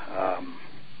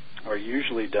are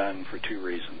usually done for 2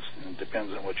 reasons, and it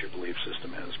depends on what your belief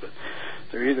system is, but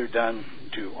they're either done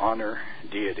to honor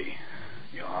deity,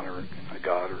 honor a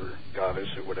god or goddess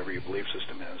or whatever your belief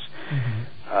system is.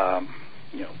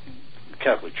 The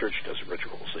Catholic Church does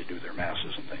rituals. They do their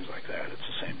masses and things like that. It's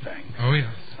the same thing. Oh,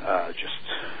 yes. Just,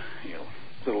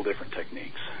 little different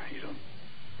techniques. You don't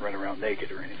run around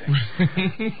naked or anything.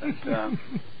 But,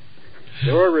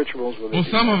 there are rituals where well,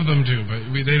 some of them do,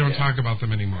 but they don't talk about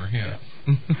them anymore. Yeah.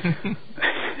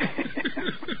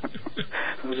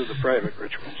 Those are the private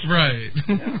rituals. Right.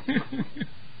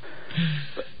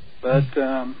 But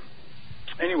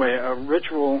anyway, a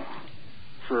ritual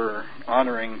for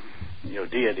honoring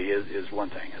deity is one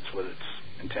thing. It's what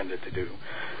it's intended to do.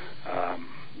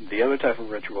 The other type of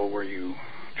ritual where you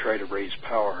try to raise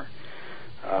power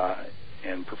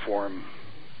and perform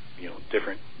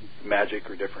different magic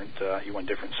or different you want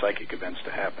different psychic events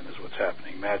to happen is what's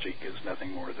happening. Magic is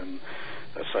nothing more than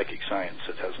a psychic science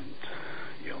that hasn't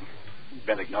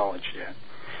been acknowledged yet.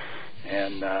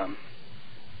 And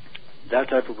that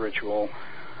type of ritual,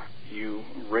 you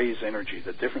raise energy.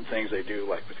 The different things they do,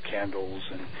 like with candles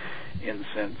and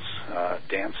incense,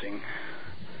 dancing.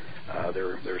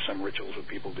 There are some rituals where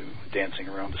people do dancing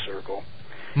around a circle.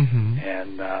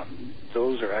 And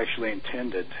those are actually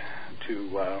intended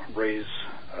to raise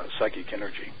psychic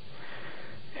energy.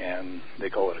 And they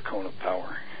call it a cone of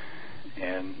power.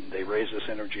 And they raise this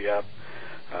energy up.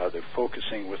 They're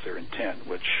focusing with their intent,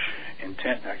 which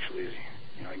intent actually,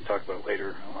 I can talk about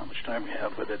later how much time we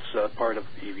have, but it's part of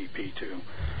EVP too,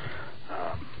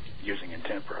 using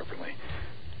intent properly.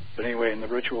 But anyway, in the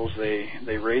rituals,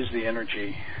 they raise the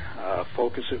energy,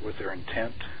 focus it with their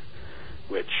intent,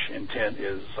 which intent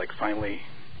is like finally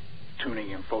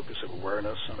tuning in focus of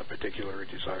awareness on a particular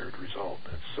desired result.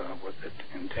 That's what the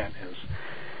intent is.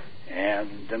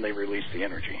 And then they release the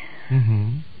energy.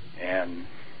 And,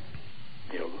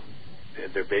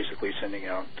 they're basically sending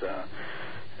out,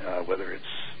 whether it's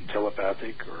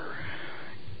telepathic or,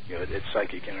 it's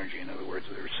psychic energy. In other words,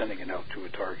 they're sending it out to a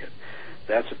target.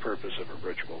 That's the purpose of a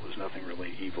ritual. There's nothing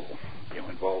really evil,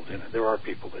 involved in it. There are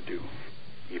people that do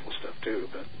evil stuff too,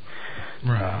 but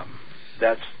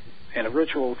and a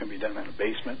ritual can be done in a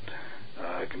basement.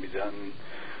 It can be done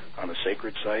on a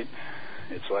sacred site.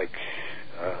 it's like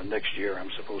next year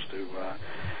I'm supposed to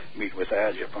meet with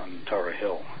Adj up on Tara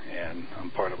Hill, and I'm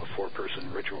part of a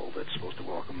 4-person ritual that's supposed to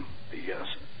welcome the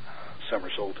summer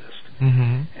solstice.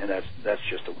 Mm-hmm. And that's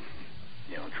just a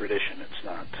tradition. It's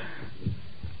not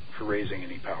for raising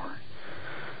any power.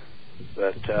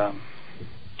 But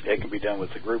it can be done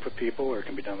with a group of people, or it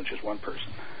can be done with just one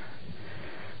person.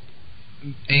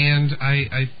 And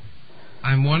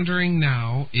I'm wondering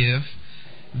now if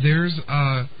there's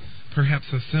perhaps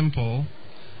a simple,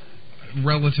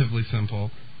 relatively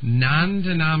simple,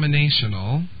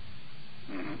 non-denominational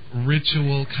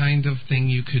ritual kind of thing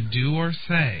you could do or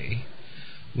say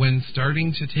when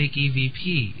starting to take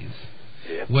EVPs,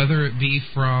 whether it be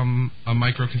from a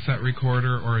microcassette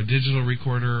recorder or a digital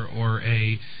recorder or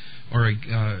an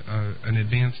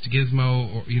advanced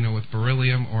gizmo, or with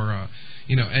beryllium, or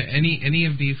any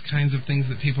of these kinds of things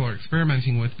that people are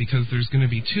experimenting with, because there's going to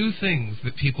be two things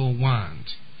that people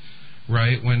want,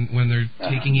 right, when they're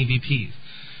taking EVPs.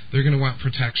 They're going to want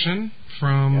protection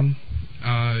from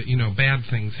bad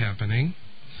things happening,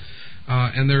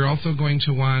 and they're also going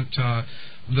to want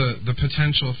the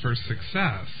potential for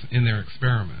success in their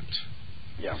experiment.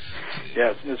 Yeah,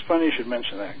 it's funny you should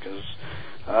mention that, because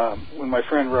when my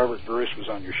friend Robert Bruce was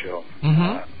on your show,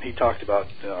 he talked about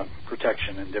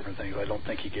protection and different things. I don't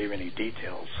think he gave any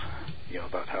details,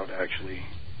 about how to actually,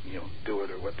 do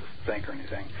it or what to think or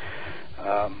anything.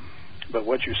 But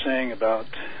what you're saying about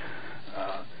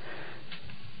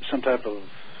some type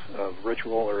of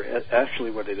ritual, or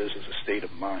actually what it is a state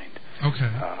of mind. Okay.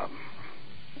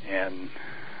 And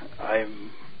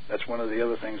that's one of the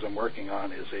other things I'm working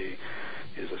on is a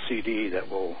CD that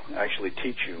will actually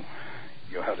teach you,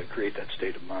 how to create that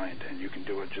state of mind, and you can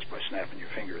do it just by snapping your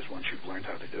fingers once you've learned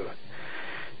how to do it.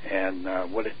 And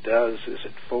what it does is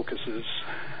it focuses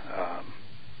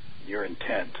your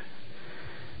intent,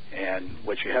 and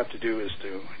what you have to do is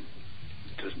to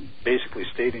basically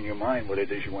state in your mind what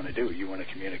it is you want to do. You want to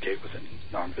communicate with a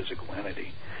non-physical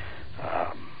entity,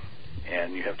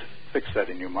 and you have to fix that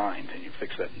in your mind, and you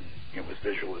fix that with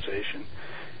visualization,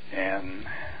 and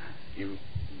you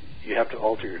have to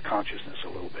alter your consciousness a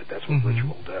little bit. That's what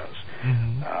ritual does.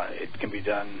 It can be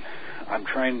done. I'm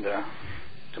trying to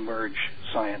merge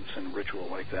science and ritual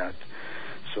like that,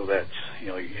 so that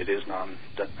it is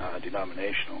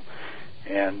non-denominational.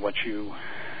 And what you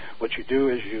do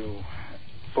is you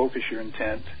focus your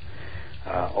intent,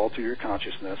 alter your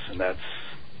consciousness, and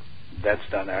that's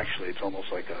done. Actually, it's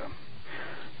almost like the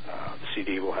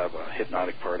CD will have a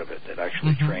hypnotic part of it that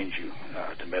actually trains you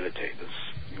to meditate.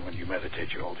 When you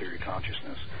meditate, you alter your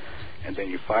consciousness, and then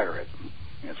you fire it.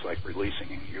 It's like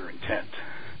releasing your intent,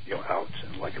 out,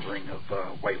 and like a ring of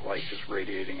white light just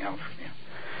radiating out from you.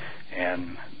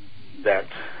 And that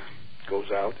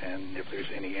goes out, and if there's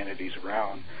any entities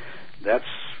around, that's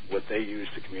what they use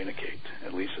to communicate.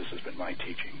 At least this has been my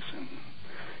teachings,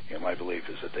 and my belief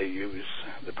is that they use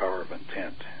the power of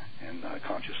intent and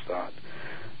conscious thought.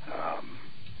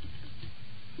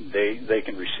 They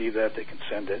can receive that, they can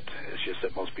send it. It's just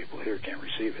that most people here can't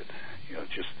receive it.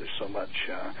 Just there's so much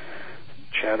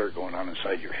chatter going on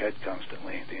inside your head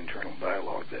constantly, the internal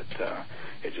dialogue, that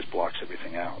it just blocks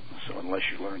everything out. So unless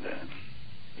you learn to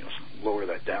lower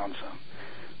that down some,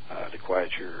 to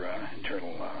quiet your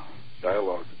internal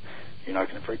dialogue, you're not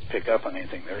going to pick up on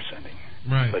anything they're sending.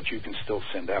 Right. But you can still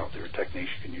send out. There are techniques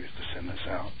you can use to send this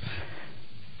out.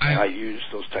 I use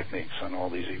those techniques on all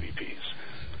these EVPs.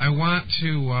 I want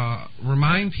to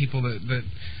remind people that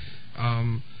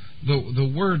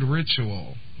the word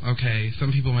ritual, okay,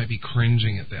 some people might be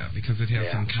cringing at that because it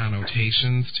has some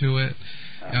connotations to it.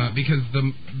 Because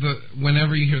the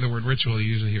whenever you hear the word ritual, you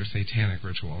usually hear satanic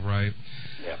ritual, right?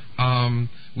 Yeah.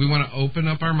 We want to open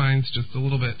up our minds just a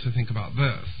little bit to think about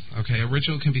this. Okay, a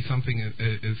ritual can be something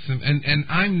and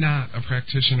I'm not a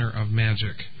practitioner of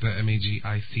magic, the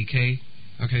MAGICK.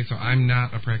 Okay, so I'm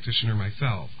not a practitioner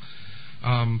myself.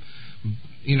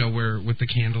 Where with the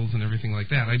candles and everything like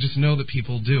that. I just know that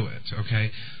people do it,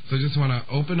 okay? So I just want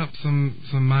to open up some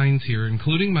minds here,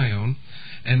 including my own,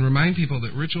 and remind people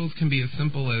that rituals can be as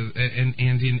simple as, and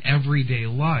in everyday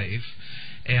life,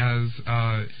 as,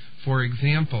 for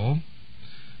example,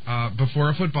 before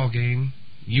a football game,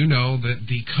 you know that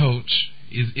the coach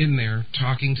is in there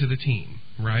talking to the team,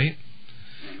 right?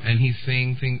 And he's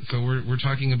saying things. So we're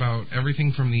talking about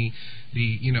everything from the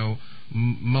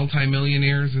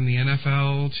multimillionaires in the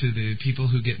NFL to the people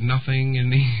who get nothing in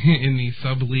the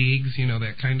sub leagues,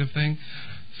 that kind of thing.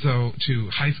 So to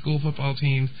high school football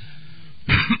teams.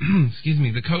 Excuse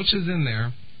me. The coach is in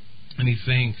there, and he's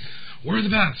saying, "We're the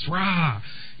best, rah!"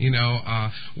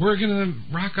 We're gonna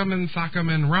rock 'em and sock 'em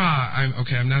and rah. I'm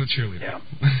not a cheerleader. Yeah.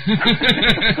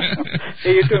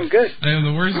 Hey, you're doing good. I am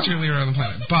the worst cheerleader on the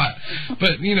planet.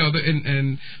 But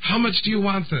and how much do you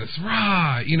want this?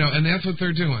 Rah, and that's what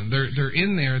they're doing. They're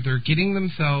in there. They're getting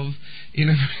themselves in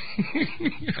a.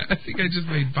 I think I just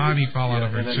made Bonnie fall out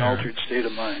of her in chair. an altered state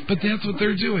of mind. But that's what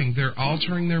they're doing. They're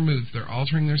altering their moods. They're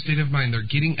altering their state of mind. They're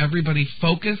getting everybody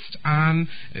focused on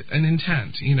an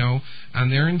intent. On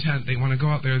their intent. They want to go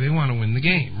out there. They want to win the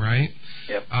game, right?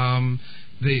 Yep.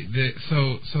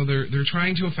 So they're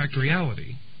trying to affect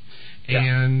reality.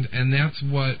 Yeah. And that's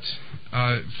what,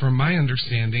 from my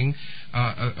understanding,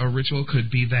 a ritual could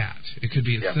be that. It could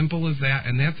be as simple as that,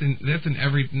 and that's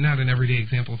not an everyday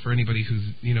example for anybody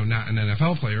who's not an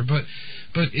NFL player, but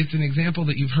it's an example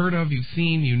that you've heard of, you've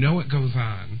seen, it goes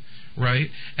on,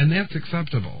 right? And that's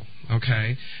acceptable.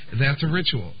 Okay, that's a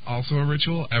ritual. Also a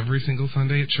ritual every single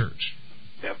Sunday at church.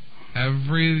 Yep.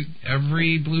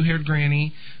 Every blue-haired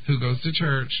granny who goes to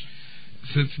church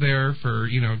sits there for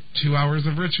 2 hours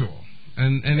of ritual.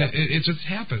 And it just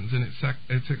happens, and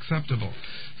it's acceptable.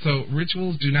 So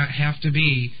rituals do not have to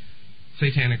be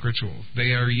satanic rituals.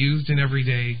 They are used in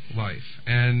everyday life.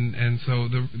 And so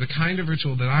the kind of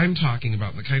ritual that I'm talking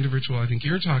about, the kind of ritual I think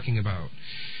you're talking about,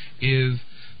 is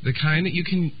the kind that you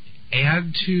can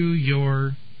add to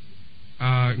your...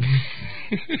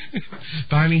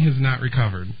 Bonnie has not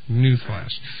recovered.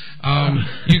 Newsflash.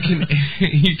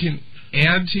 You can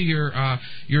add to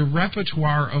your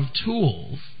repertoire of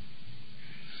tools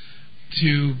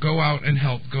to go out and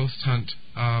help ghost hunt,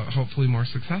 hopefully more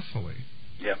successfully.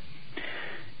 Yep.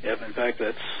 In fact,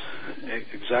 that's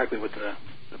exactly what the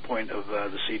point of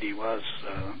the CD was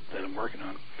that I'm working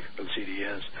on, or the CD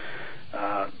is.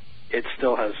 It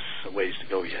still has a ways to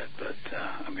go yet, but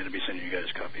I'm going to be sending you guys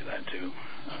a copy of that too,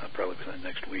 probably within the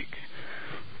next week.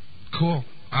 Cool.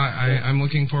 I'm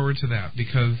looking forward to that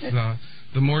because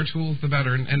the more tools, the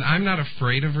better. And I'm not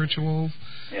afraid of rituals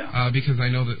because I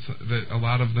know that a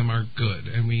lot of them are good,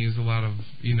 and we use a lot of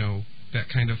that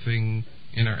kind of thing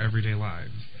in our everyday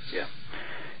lives. Yeah.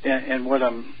 And what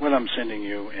I'm sending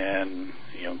you, and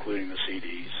including the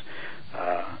CDs.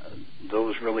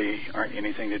 Those really aren't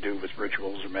anything to do with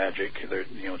rituals or magic.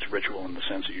 It's ritual in the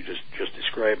sense that you just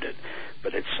described it,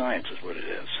 but it's science is what it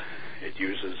is. It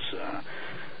uses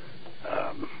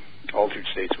altered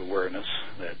states of awareness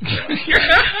that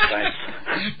science.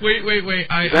 Wait.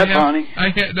 Bonnie?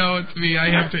 No, it's me. I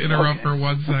have to interrupt for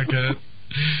 1 second.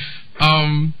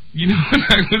 You know what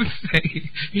I would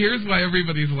say? Here's why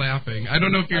everybody's laughing. I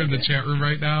don't know if you're in the chat room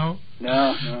right now.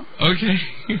 No. Okay.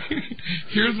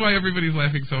 Here's why everybody's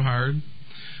laughing so hard.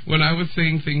 When I was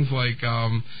saying things like,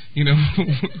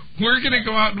 we're going to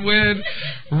go out and win,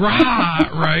 Ra,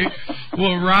 right?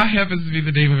 Well, Ra happens to be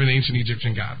the name of an ancient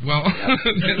Egyptian god. Well,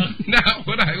 that's not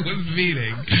what I was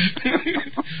meaning.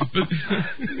 But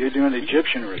you're doing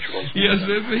Egyptian rituals. Yes,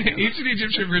 there's an ancient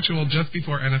Egyptian ritual just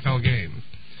before NFL games.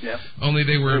 Yeah. Only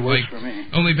they were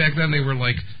only back then they were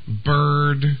like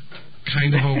bird,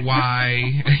 kind of a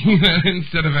Y,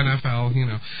 instead of NFL,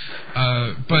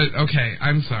 But okay,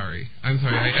 I'm sorry,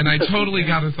 and I totally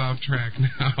got us off track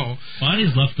now.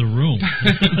 Bonnie's left the room.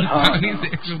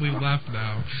 Bonnie's actually left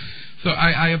now. So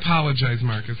I apologize,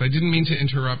 Marcus. I didn't mean to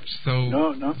interrupt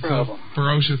no problem. So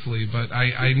ferociously, but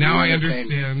I now I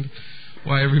understand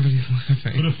why everybody's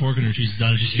laughing. Put a fork in her. She's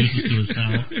done. She's useless to us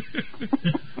now.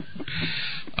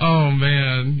 Oh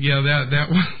man, yeah, that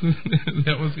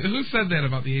was. Who said that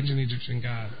about the ancient Egyptian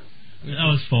god? That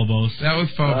was Phobos. That was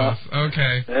Phobos.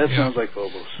 Okay. That sounds like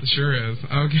Phobos. It sure is.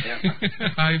 Okay. Yeah.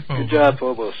 Hi, Phobos. Good job,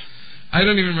 Phobos. I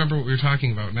don't even remember what we were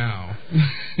talking about now.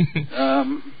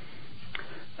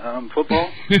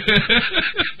 Football.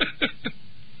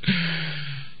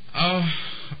 Oh,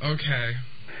 okay.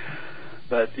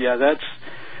 But yeah, that's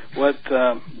what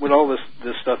all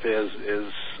this stuff is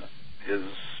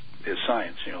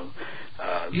science.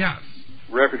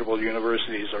 Reputable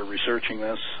universities are researching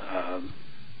this.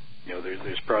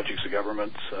 There's projects the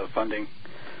government's funding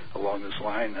along this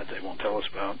line that they won't tell us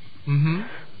about. Mm-hmm.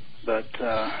 But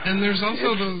and there's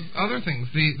also those other things,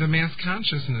 the mass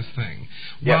consciousness thing.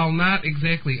 While not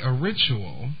exactly a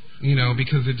ritual,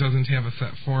 because it doesn't have a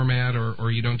set format,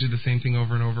 or you don't do the same thing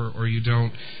over and over, or you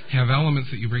don't have elements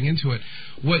that you bring into it.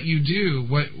 What you do,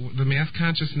 what the mass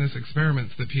consciousness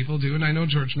experiments that people do, and I know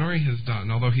George Norrie has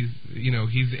done, although he's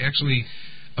actually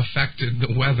affected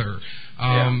the weather.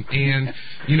 And,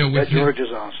 you know, with George is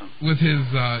awesome. With his,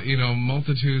 you know,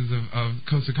 multitudes of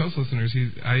Coast to Coast listeners,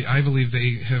 I believe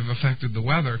they have affected the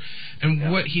weather.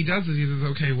 And what he does is he says,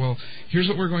 okay, well, here's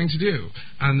what we're going to do.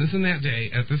 On this and that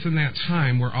day, at this and that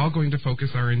time, we're all going to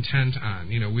focus our intent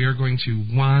on. You know, we are going to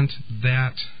want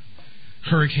that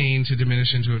hurricane to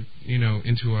diminish into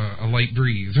a light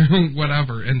breeze or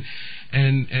whatever,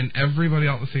 and everybody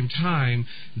all at the same time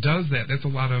does that. That's a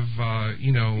lot of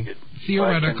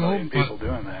theoretical, but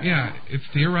doing that. Yeah, it's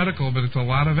theoretical, but it's a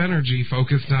lot of energy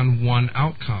focused on one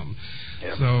outcome.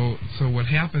 Yep. So what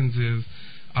happens is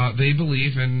they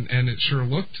believe, and it sure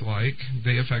looked like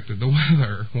they affected the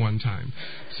weather one time.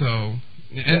 So.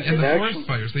 And the forest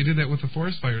fires. They did that with the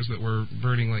forest fires that were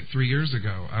burning like 3 years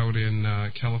ago out in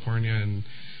California and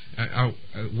out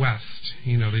west.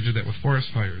 You know, they did that with forest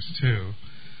fires too.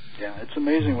 Yeah, it's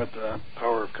amazing what the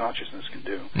power of consciousness can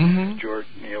do. Mm-hmm.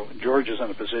 George is in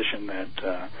a position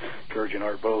that George and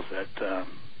Art both that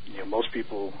most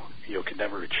people could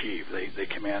never achieve. They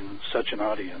command such an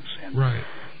audience, and right.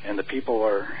 And the people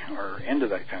are into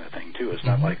that kind of thing too. It's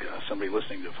not like somebody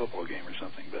listening to a football game or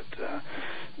something, but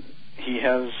he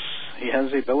has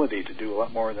the ability to do a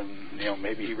lot more than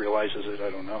maybe he realizes it.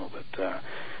 I don't know, but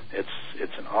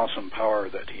it's an awesome power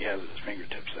that he has at his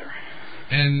fingertips there.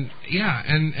 And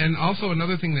and also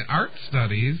another thing that Art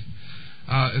studies,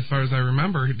 as far as I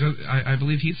remember, I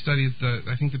believe he studies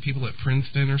I think the people at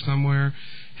Princeton or somewhere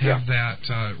have that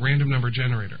random number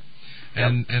generator,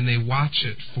 and they watch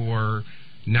it for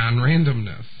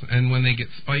non-randomness, and when they get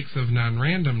spikes of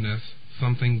non-randomness,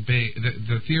 something big.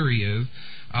 The theory is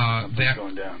that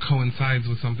coincides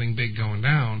with something big going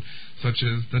down, such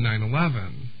as the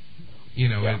 9/11. You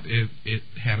know, it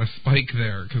had a spike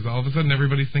there because all of a sudden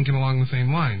everybody's thinking along the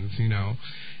same lines. You know,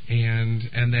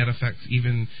 and that affects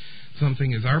even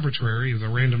something as arbitrary as a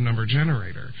random number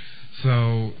generator.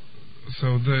 So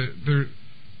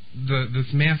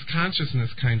this mass consciousness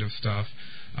kind of stuff.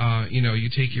 You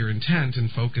take your intent and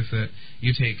focus it.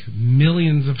 You take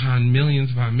millions upon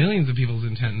millions upon millions of people's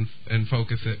intent and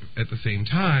focus it at the same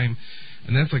time,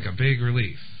 and that's like a big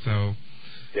release. So,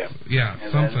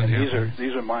 and something happens.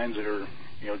 These are minds that are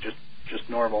just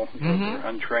normal, they're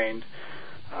untrained.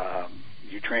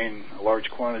 You train a large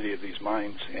quantity of these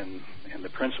minds in the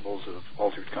principles of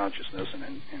altered consciousness and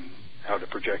in how to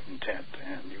project intent,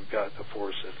 and you've got a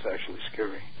force that's actually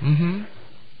scary. Mm-hmm.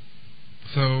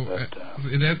 So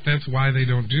that's why they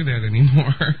don't do that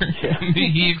anymore.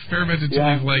 He experimented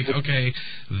till he's like, okay,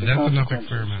 that's enough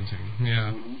experimenting.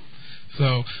 Yeah. Mm-hmm.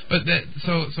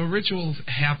 So rituals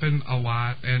happen a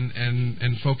lot,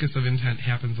 and focus of intent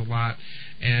happens a lot,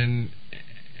 and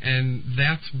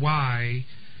that's why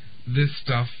this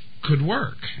stuff could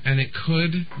work, and it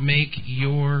could make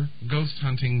your ghost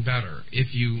hunting better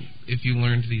if you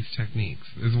learned these techniques.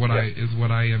 Is what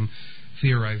I am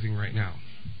theorizing right now.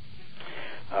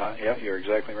 You're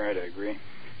exactly right. I agree.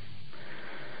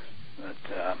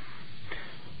 But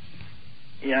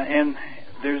and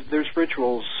there's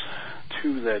rituals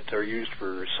too that are used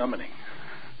for summoning,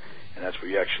 and that's where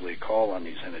you actually call on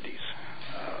these entities.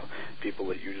 People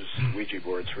that use Ouija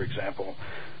boards, for example,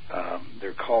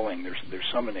 they're calling, they're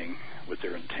summoning with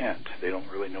their intent. They don't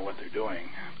really know what they're doing,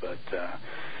 but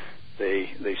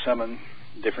they summon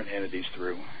different entities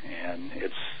through, and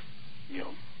it's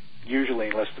usually,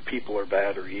 unless the people are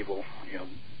bad or evil,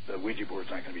 the Ouija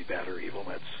board's not going to be bad or evil.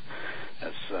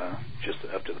 That's just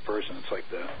up to the person. It's like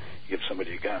you give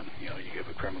somebody a gun. You give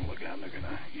a criminal a gun, they're going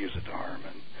to use it to harm,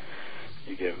 and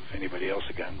you give anybody else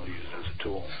a gun, they'll use it as a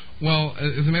tool. Well,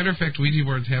 as a matter of fact, Ouija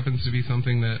boards happens to be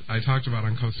something that I talked about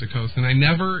on Coast to Coast, and I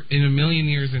never in a million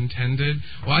years intended.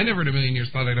 Well, I never in a million years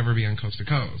thought I'd ever be on Coast to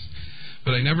Coast.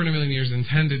 But I never in a million years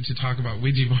intended to talk about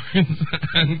Ouija boards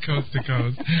on Coast to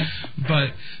Coast.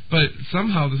 But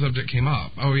somehow the subject came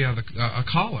up. Oh, yeah, a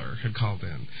caller had called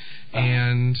in.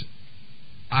 And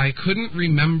I couldn't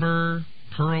remember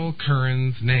Pearl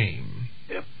Curran's name.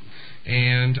 Yep.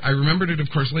 And I remembered it, of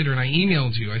course, later, and I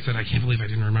emailed you. I said, I can't believe I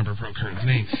didn't remember Pearl Curran's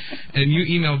name. And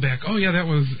you emailed back, oh, yeah, that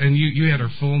was, and you had her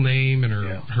full name and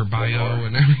her bio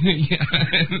and everything.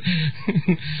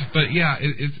 But, yeah,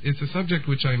 it's a subject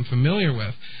which I'm familiar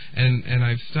with, and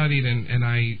I've studied, and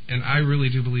I really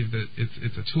do believe that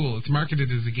it's a tool. It's marketed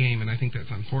as a game, and I think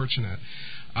that's unfortunate.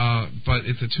 But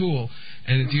it's a tool,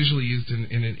 and it's usually used in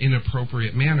an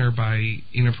inappropriate manner by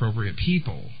inappropriate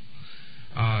people.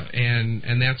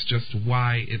 And that's just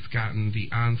why it's gotten the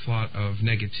onslaught of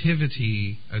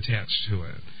negativity attached to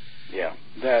it. Yeah,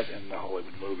 that and the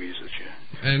Hollywood movies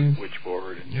and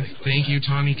Witchboard and yes, things like thank that. you,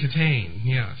 Tawny Katane.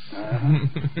 Yes,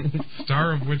 Uh-huh.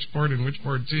 star of Witchboard and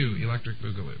Witchboard 2, Electric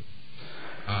Boogaloo.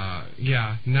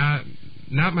 Yeah, not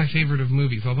my favorite of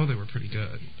movies, although they were pretty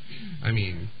good. I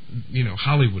mean,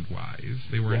 Hollywood-wise,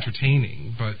 they were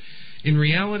entertaining, but in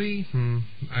reality,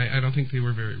 I don't think they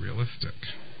were very realistic.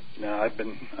 No, I've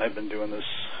been doing this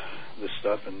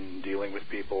stuff and dealing with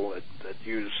people that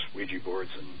use Ouija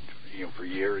boards and for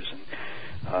years, and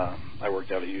I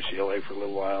worked out at UCLA for a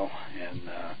little while, and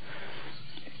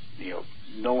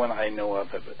no one I know of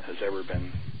has ever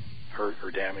been hurt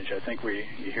or damaged. I think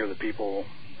you hear the people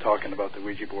talking about the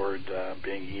Ouija board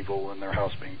being evil and their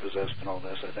house being possessed and all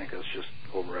this. I think that's just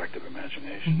overactive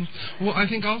imagination. Mm-hmm. Well, I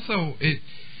think also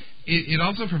it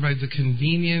also provides a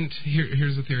convenient.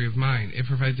 Here's a theory of mine. It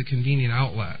provides a convenient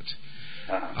outlet.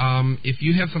 If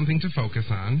you have something to focus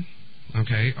on,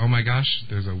 okay. Oh my gosh,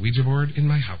 there's a Ouija board in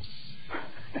my house.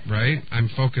 Right? I'm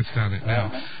focused on it now.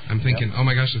 I'm thinking, oh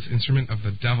my gosh, this instrument of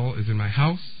the devil is in my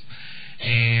house,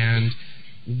 and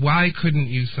why couldn't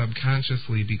you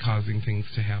subconsciously be causing things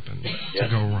to happen, to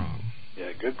go wrong?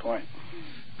 Yeah, good point.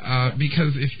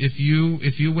 Because if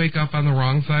you wake up on the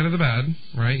wrong side of the bed,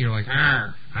 right, you're like,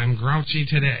 I'm grouchy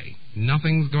today.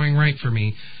 Nothing's going right for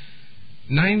me.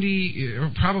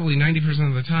 Probably 90%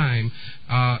 of the time,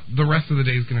 the rest of the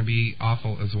day is going to be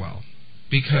awful as well,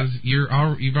 because you've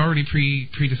already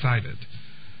pre-decided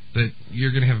that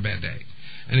you're going to have a bad day.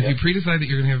 And if you pre-decide that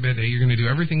you're going to have a bad day, you're going to do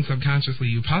everything subconsciously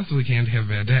you possibly can to have a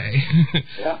bad day.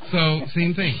 So,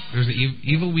 same thing. There's an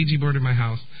evil Ouija board in my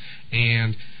house,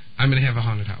 and I'm going to have a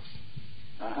haunted house.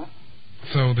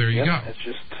 So, there you go. It's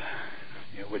just,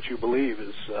 what you believe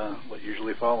is what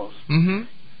usually follows.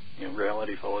 Mm-hmm.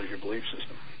 Reality follows your belief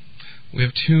system. We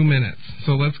have 2 minutes.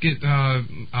 So, let's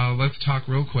talk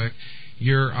real quick.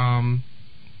 You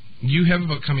have a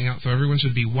book coming out, so everyone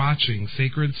should be watching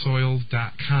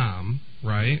sacredsoils.com,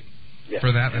 right? Yeah.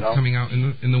 For that, it's coming out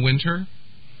in the winter?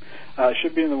 It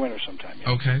should be in the winter sometime, yeah.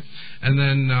 Okay. And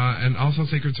then, and also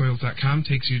sacredsoils.com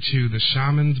takes you to the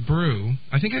Shaman's Brew.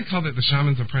 I think I called it the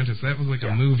Shaman's Apprentice. That was like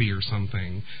a movie or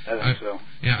something. I think so.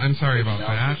 Yeah, I'm sorry about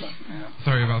that.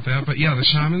 Sorry about that. But yeah, the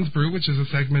Shaman's Brew, which is a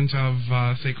segment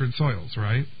of Sacred Soils,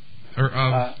 right? Or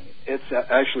of... It's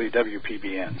actually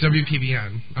WPBN.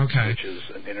 WPBN, okay. Which is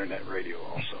an internet radio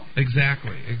also.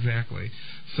 Exactly.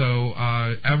 So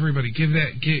everybody, give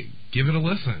it a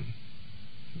listen.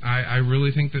 I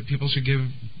really think that people should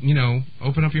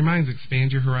open up your minds,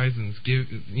 expand your horizons,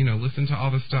 listen to all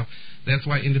this stuff. That's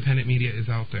why independent media is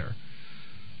out there.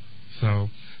 So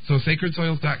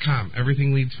sacredsoils.com,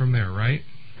 everything leads from there, right?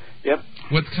 Yep.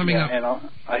 What's coming up? And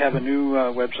I have a new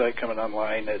website coming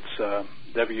online. It's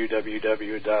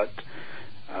www.n-i-p-s.com.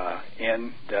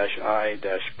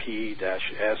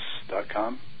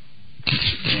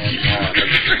 And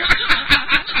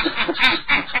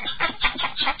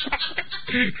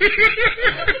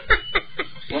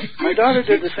well, my daughter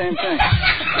did the same thing.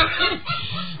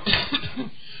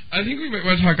 I think we might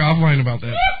want to talk offline about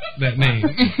that name.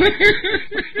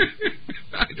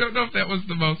 I don't know if that was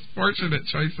the most fortunate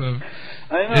choice of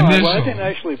initial. Well, I didn't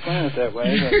actually plan it that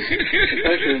way. But it's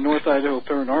actually the North Idaho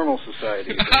Paranormal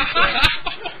Society.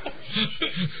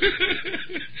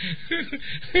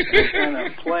 I'm kind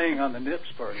of playing on the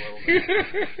nips part a little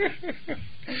bit.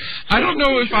 I don't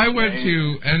know if I went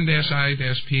to n-i-p-s.com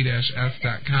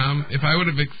if I would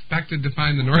have expected to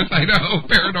find the North Idaho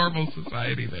Paranormal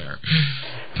Society there.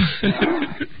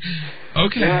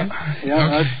 Okay.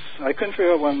 Yeah. I couldn't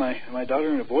figure out why my daughter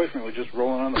and her boyfriend were just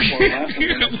rolling on the floor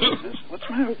laughing. What's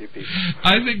the matter with you people?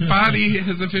 I think Bonnie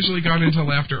has officially gone into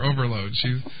laughter overload.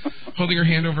 She's holding her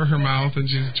hand over her mouth and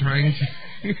she's trying to...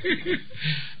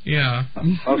 Yeah.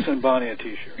 I'll send Bonnie a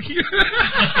T-shirt.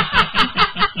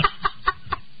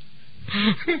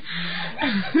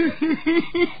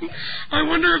 I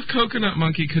wonder if Coconut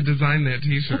Monkey could design that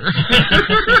T-shirt.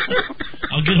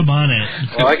 I'll get him on it.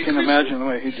 Well, I can imagine the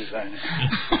way he designed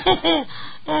it.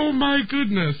 Oh my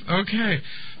goodness. Okay.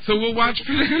 So we'll watch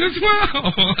for that as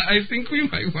well. I think we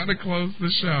might want to close the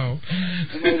show.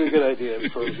 That might be a good idea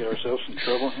before we get ourselves in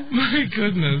trouble here. My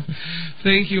goodness.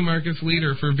 Thank you, Marcus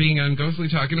Leader, for being on Ghostly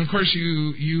Talk. And, of course,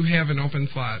 you have an open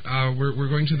slot. We're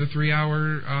going to the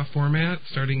 3-hour format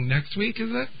starting next week,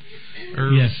 is it?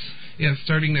 Yes. Yeah,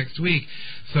 starting next week.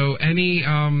 So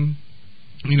anything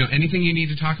you need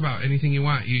to talk about, anything you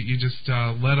want, you just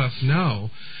let us know,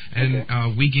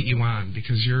 and we get you on,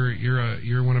 because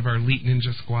you're one of our elite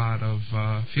ninja squad of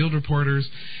field reporters,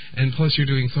 and plus you're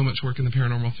doing so much work in the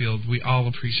paranormal field. We all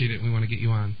appreciate it, and we want to get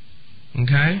you on.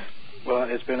 Okay? Well,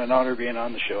 it's been an honor being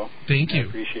on the show. Thank you. I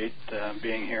appreciate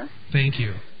being here. Thank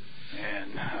you.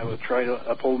 And I will try to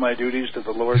uphold my duties to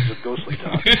the Lords of Ghostly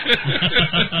Talk.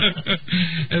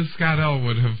 As Scott L.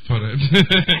 would have put it.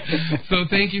 So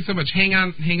thank you so much. Hang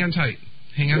on tight.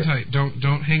 Hang on tight.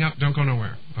 Don't hang up. Don't go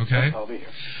nowhere. Okay. I'll be here.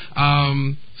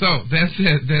 So that's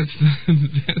it.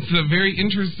 That's a very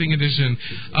interesting edition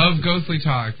of Ghostly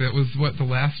Talk. That was the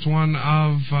last one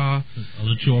of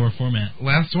the 2-hour format.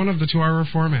 Last one of the 2-hour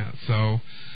format. So.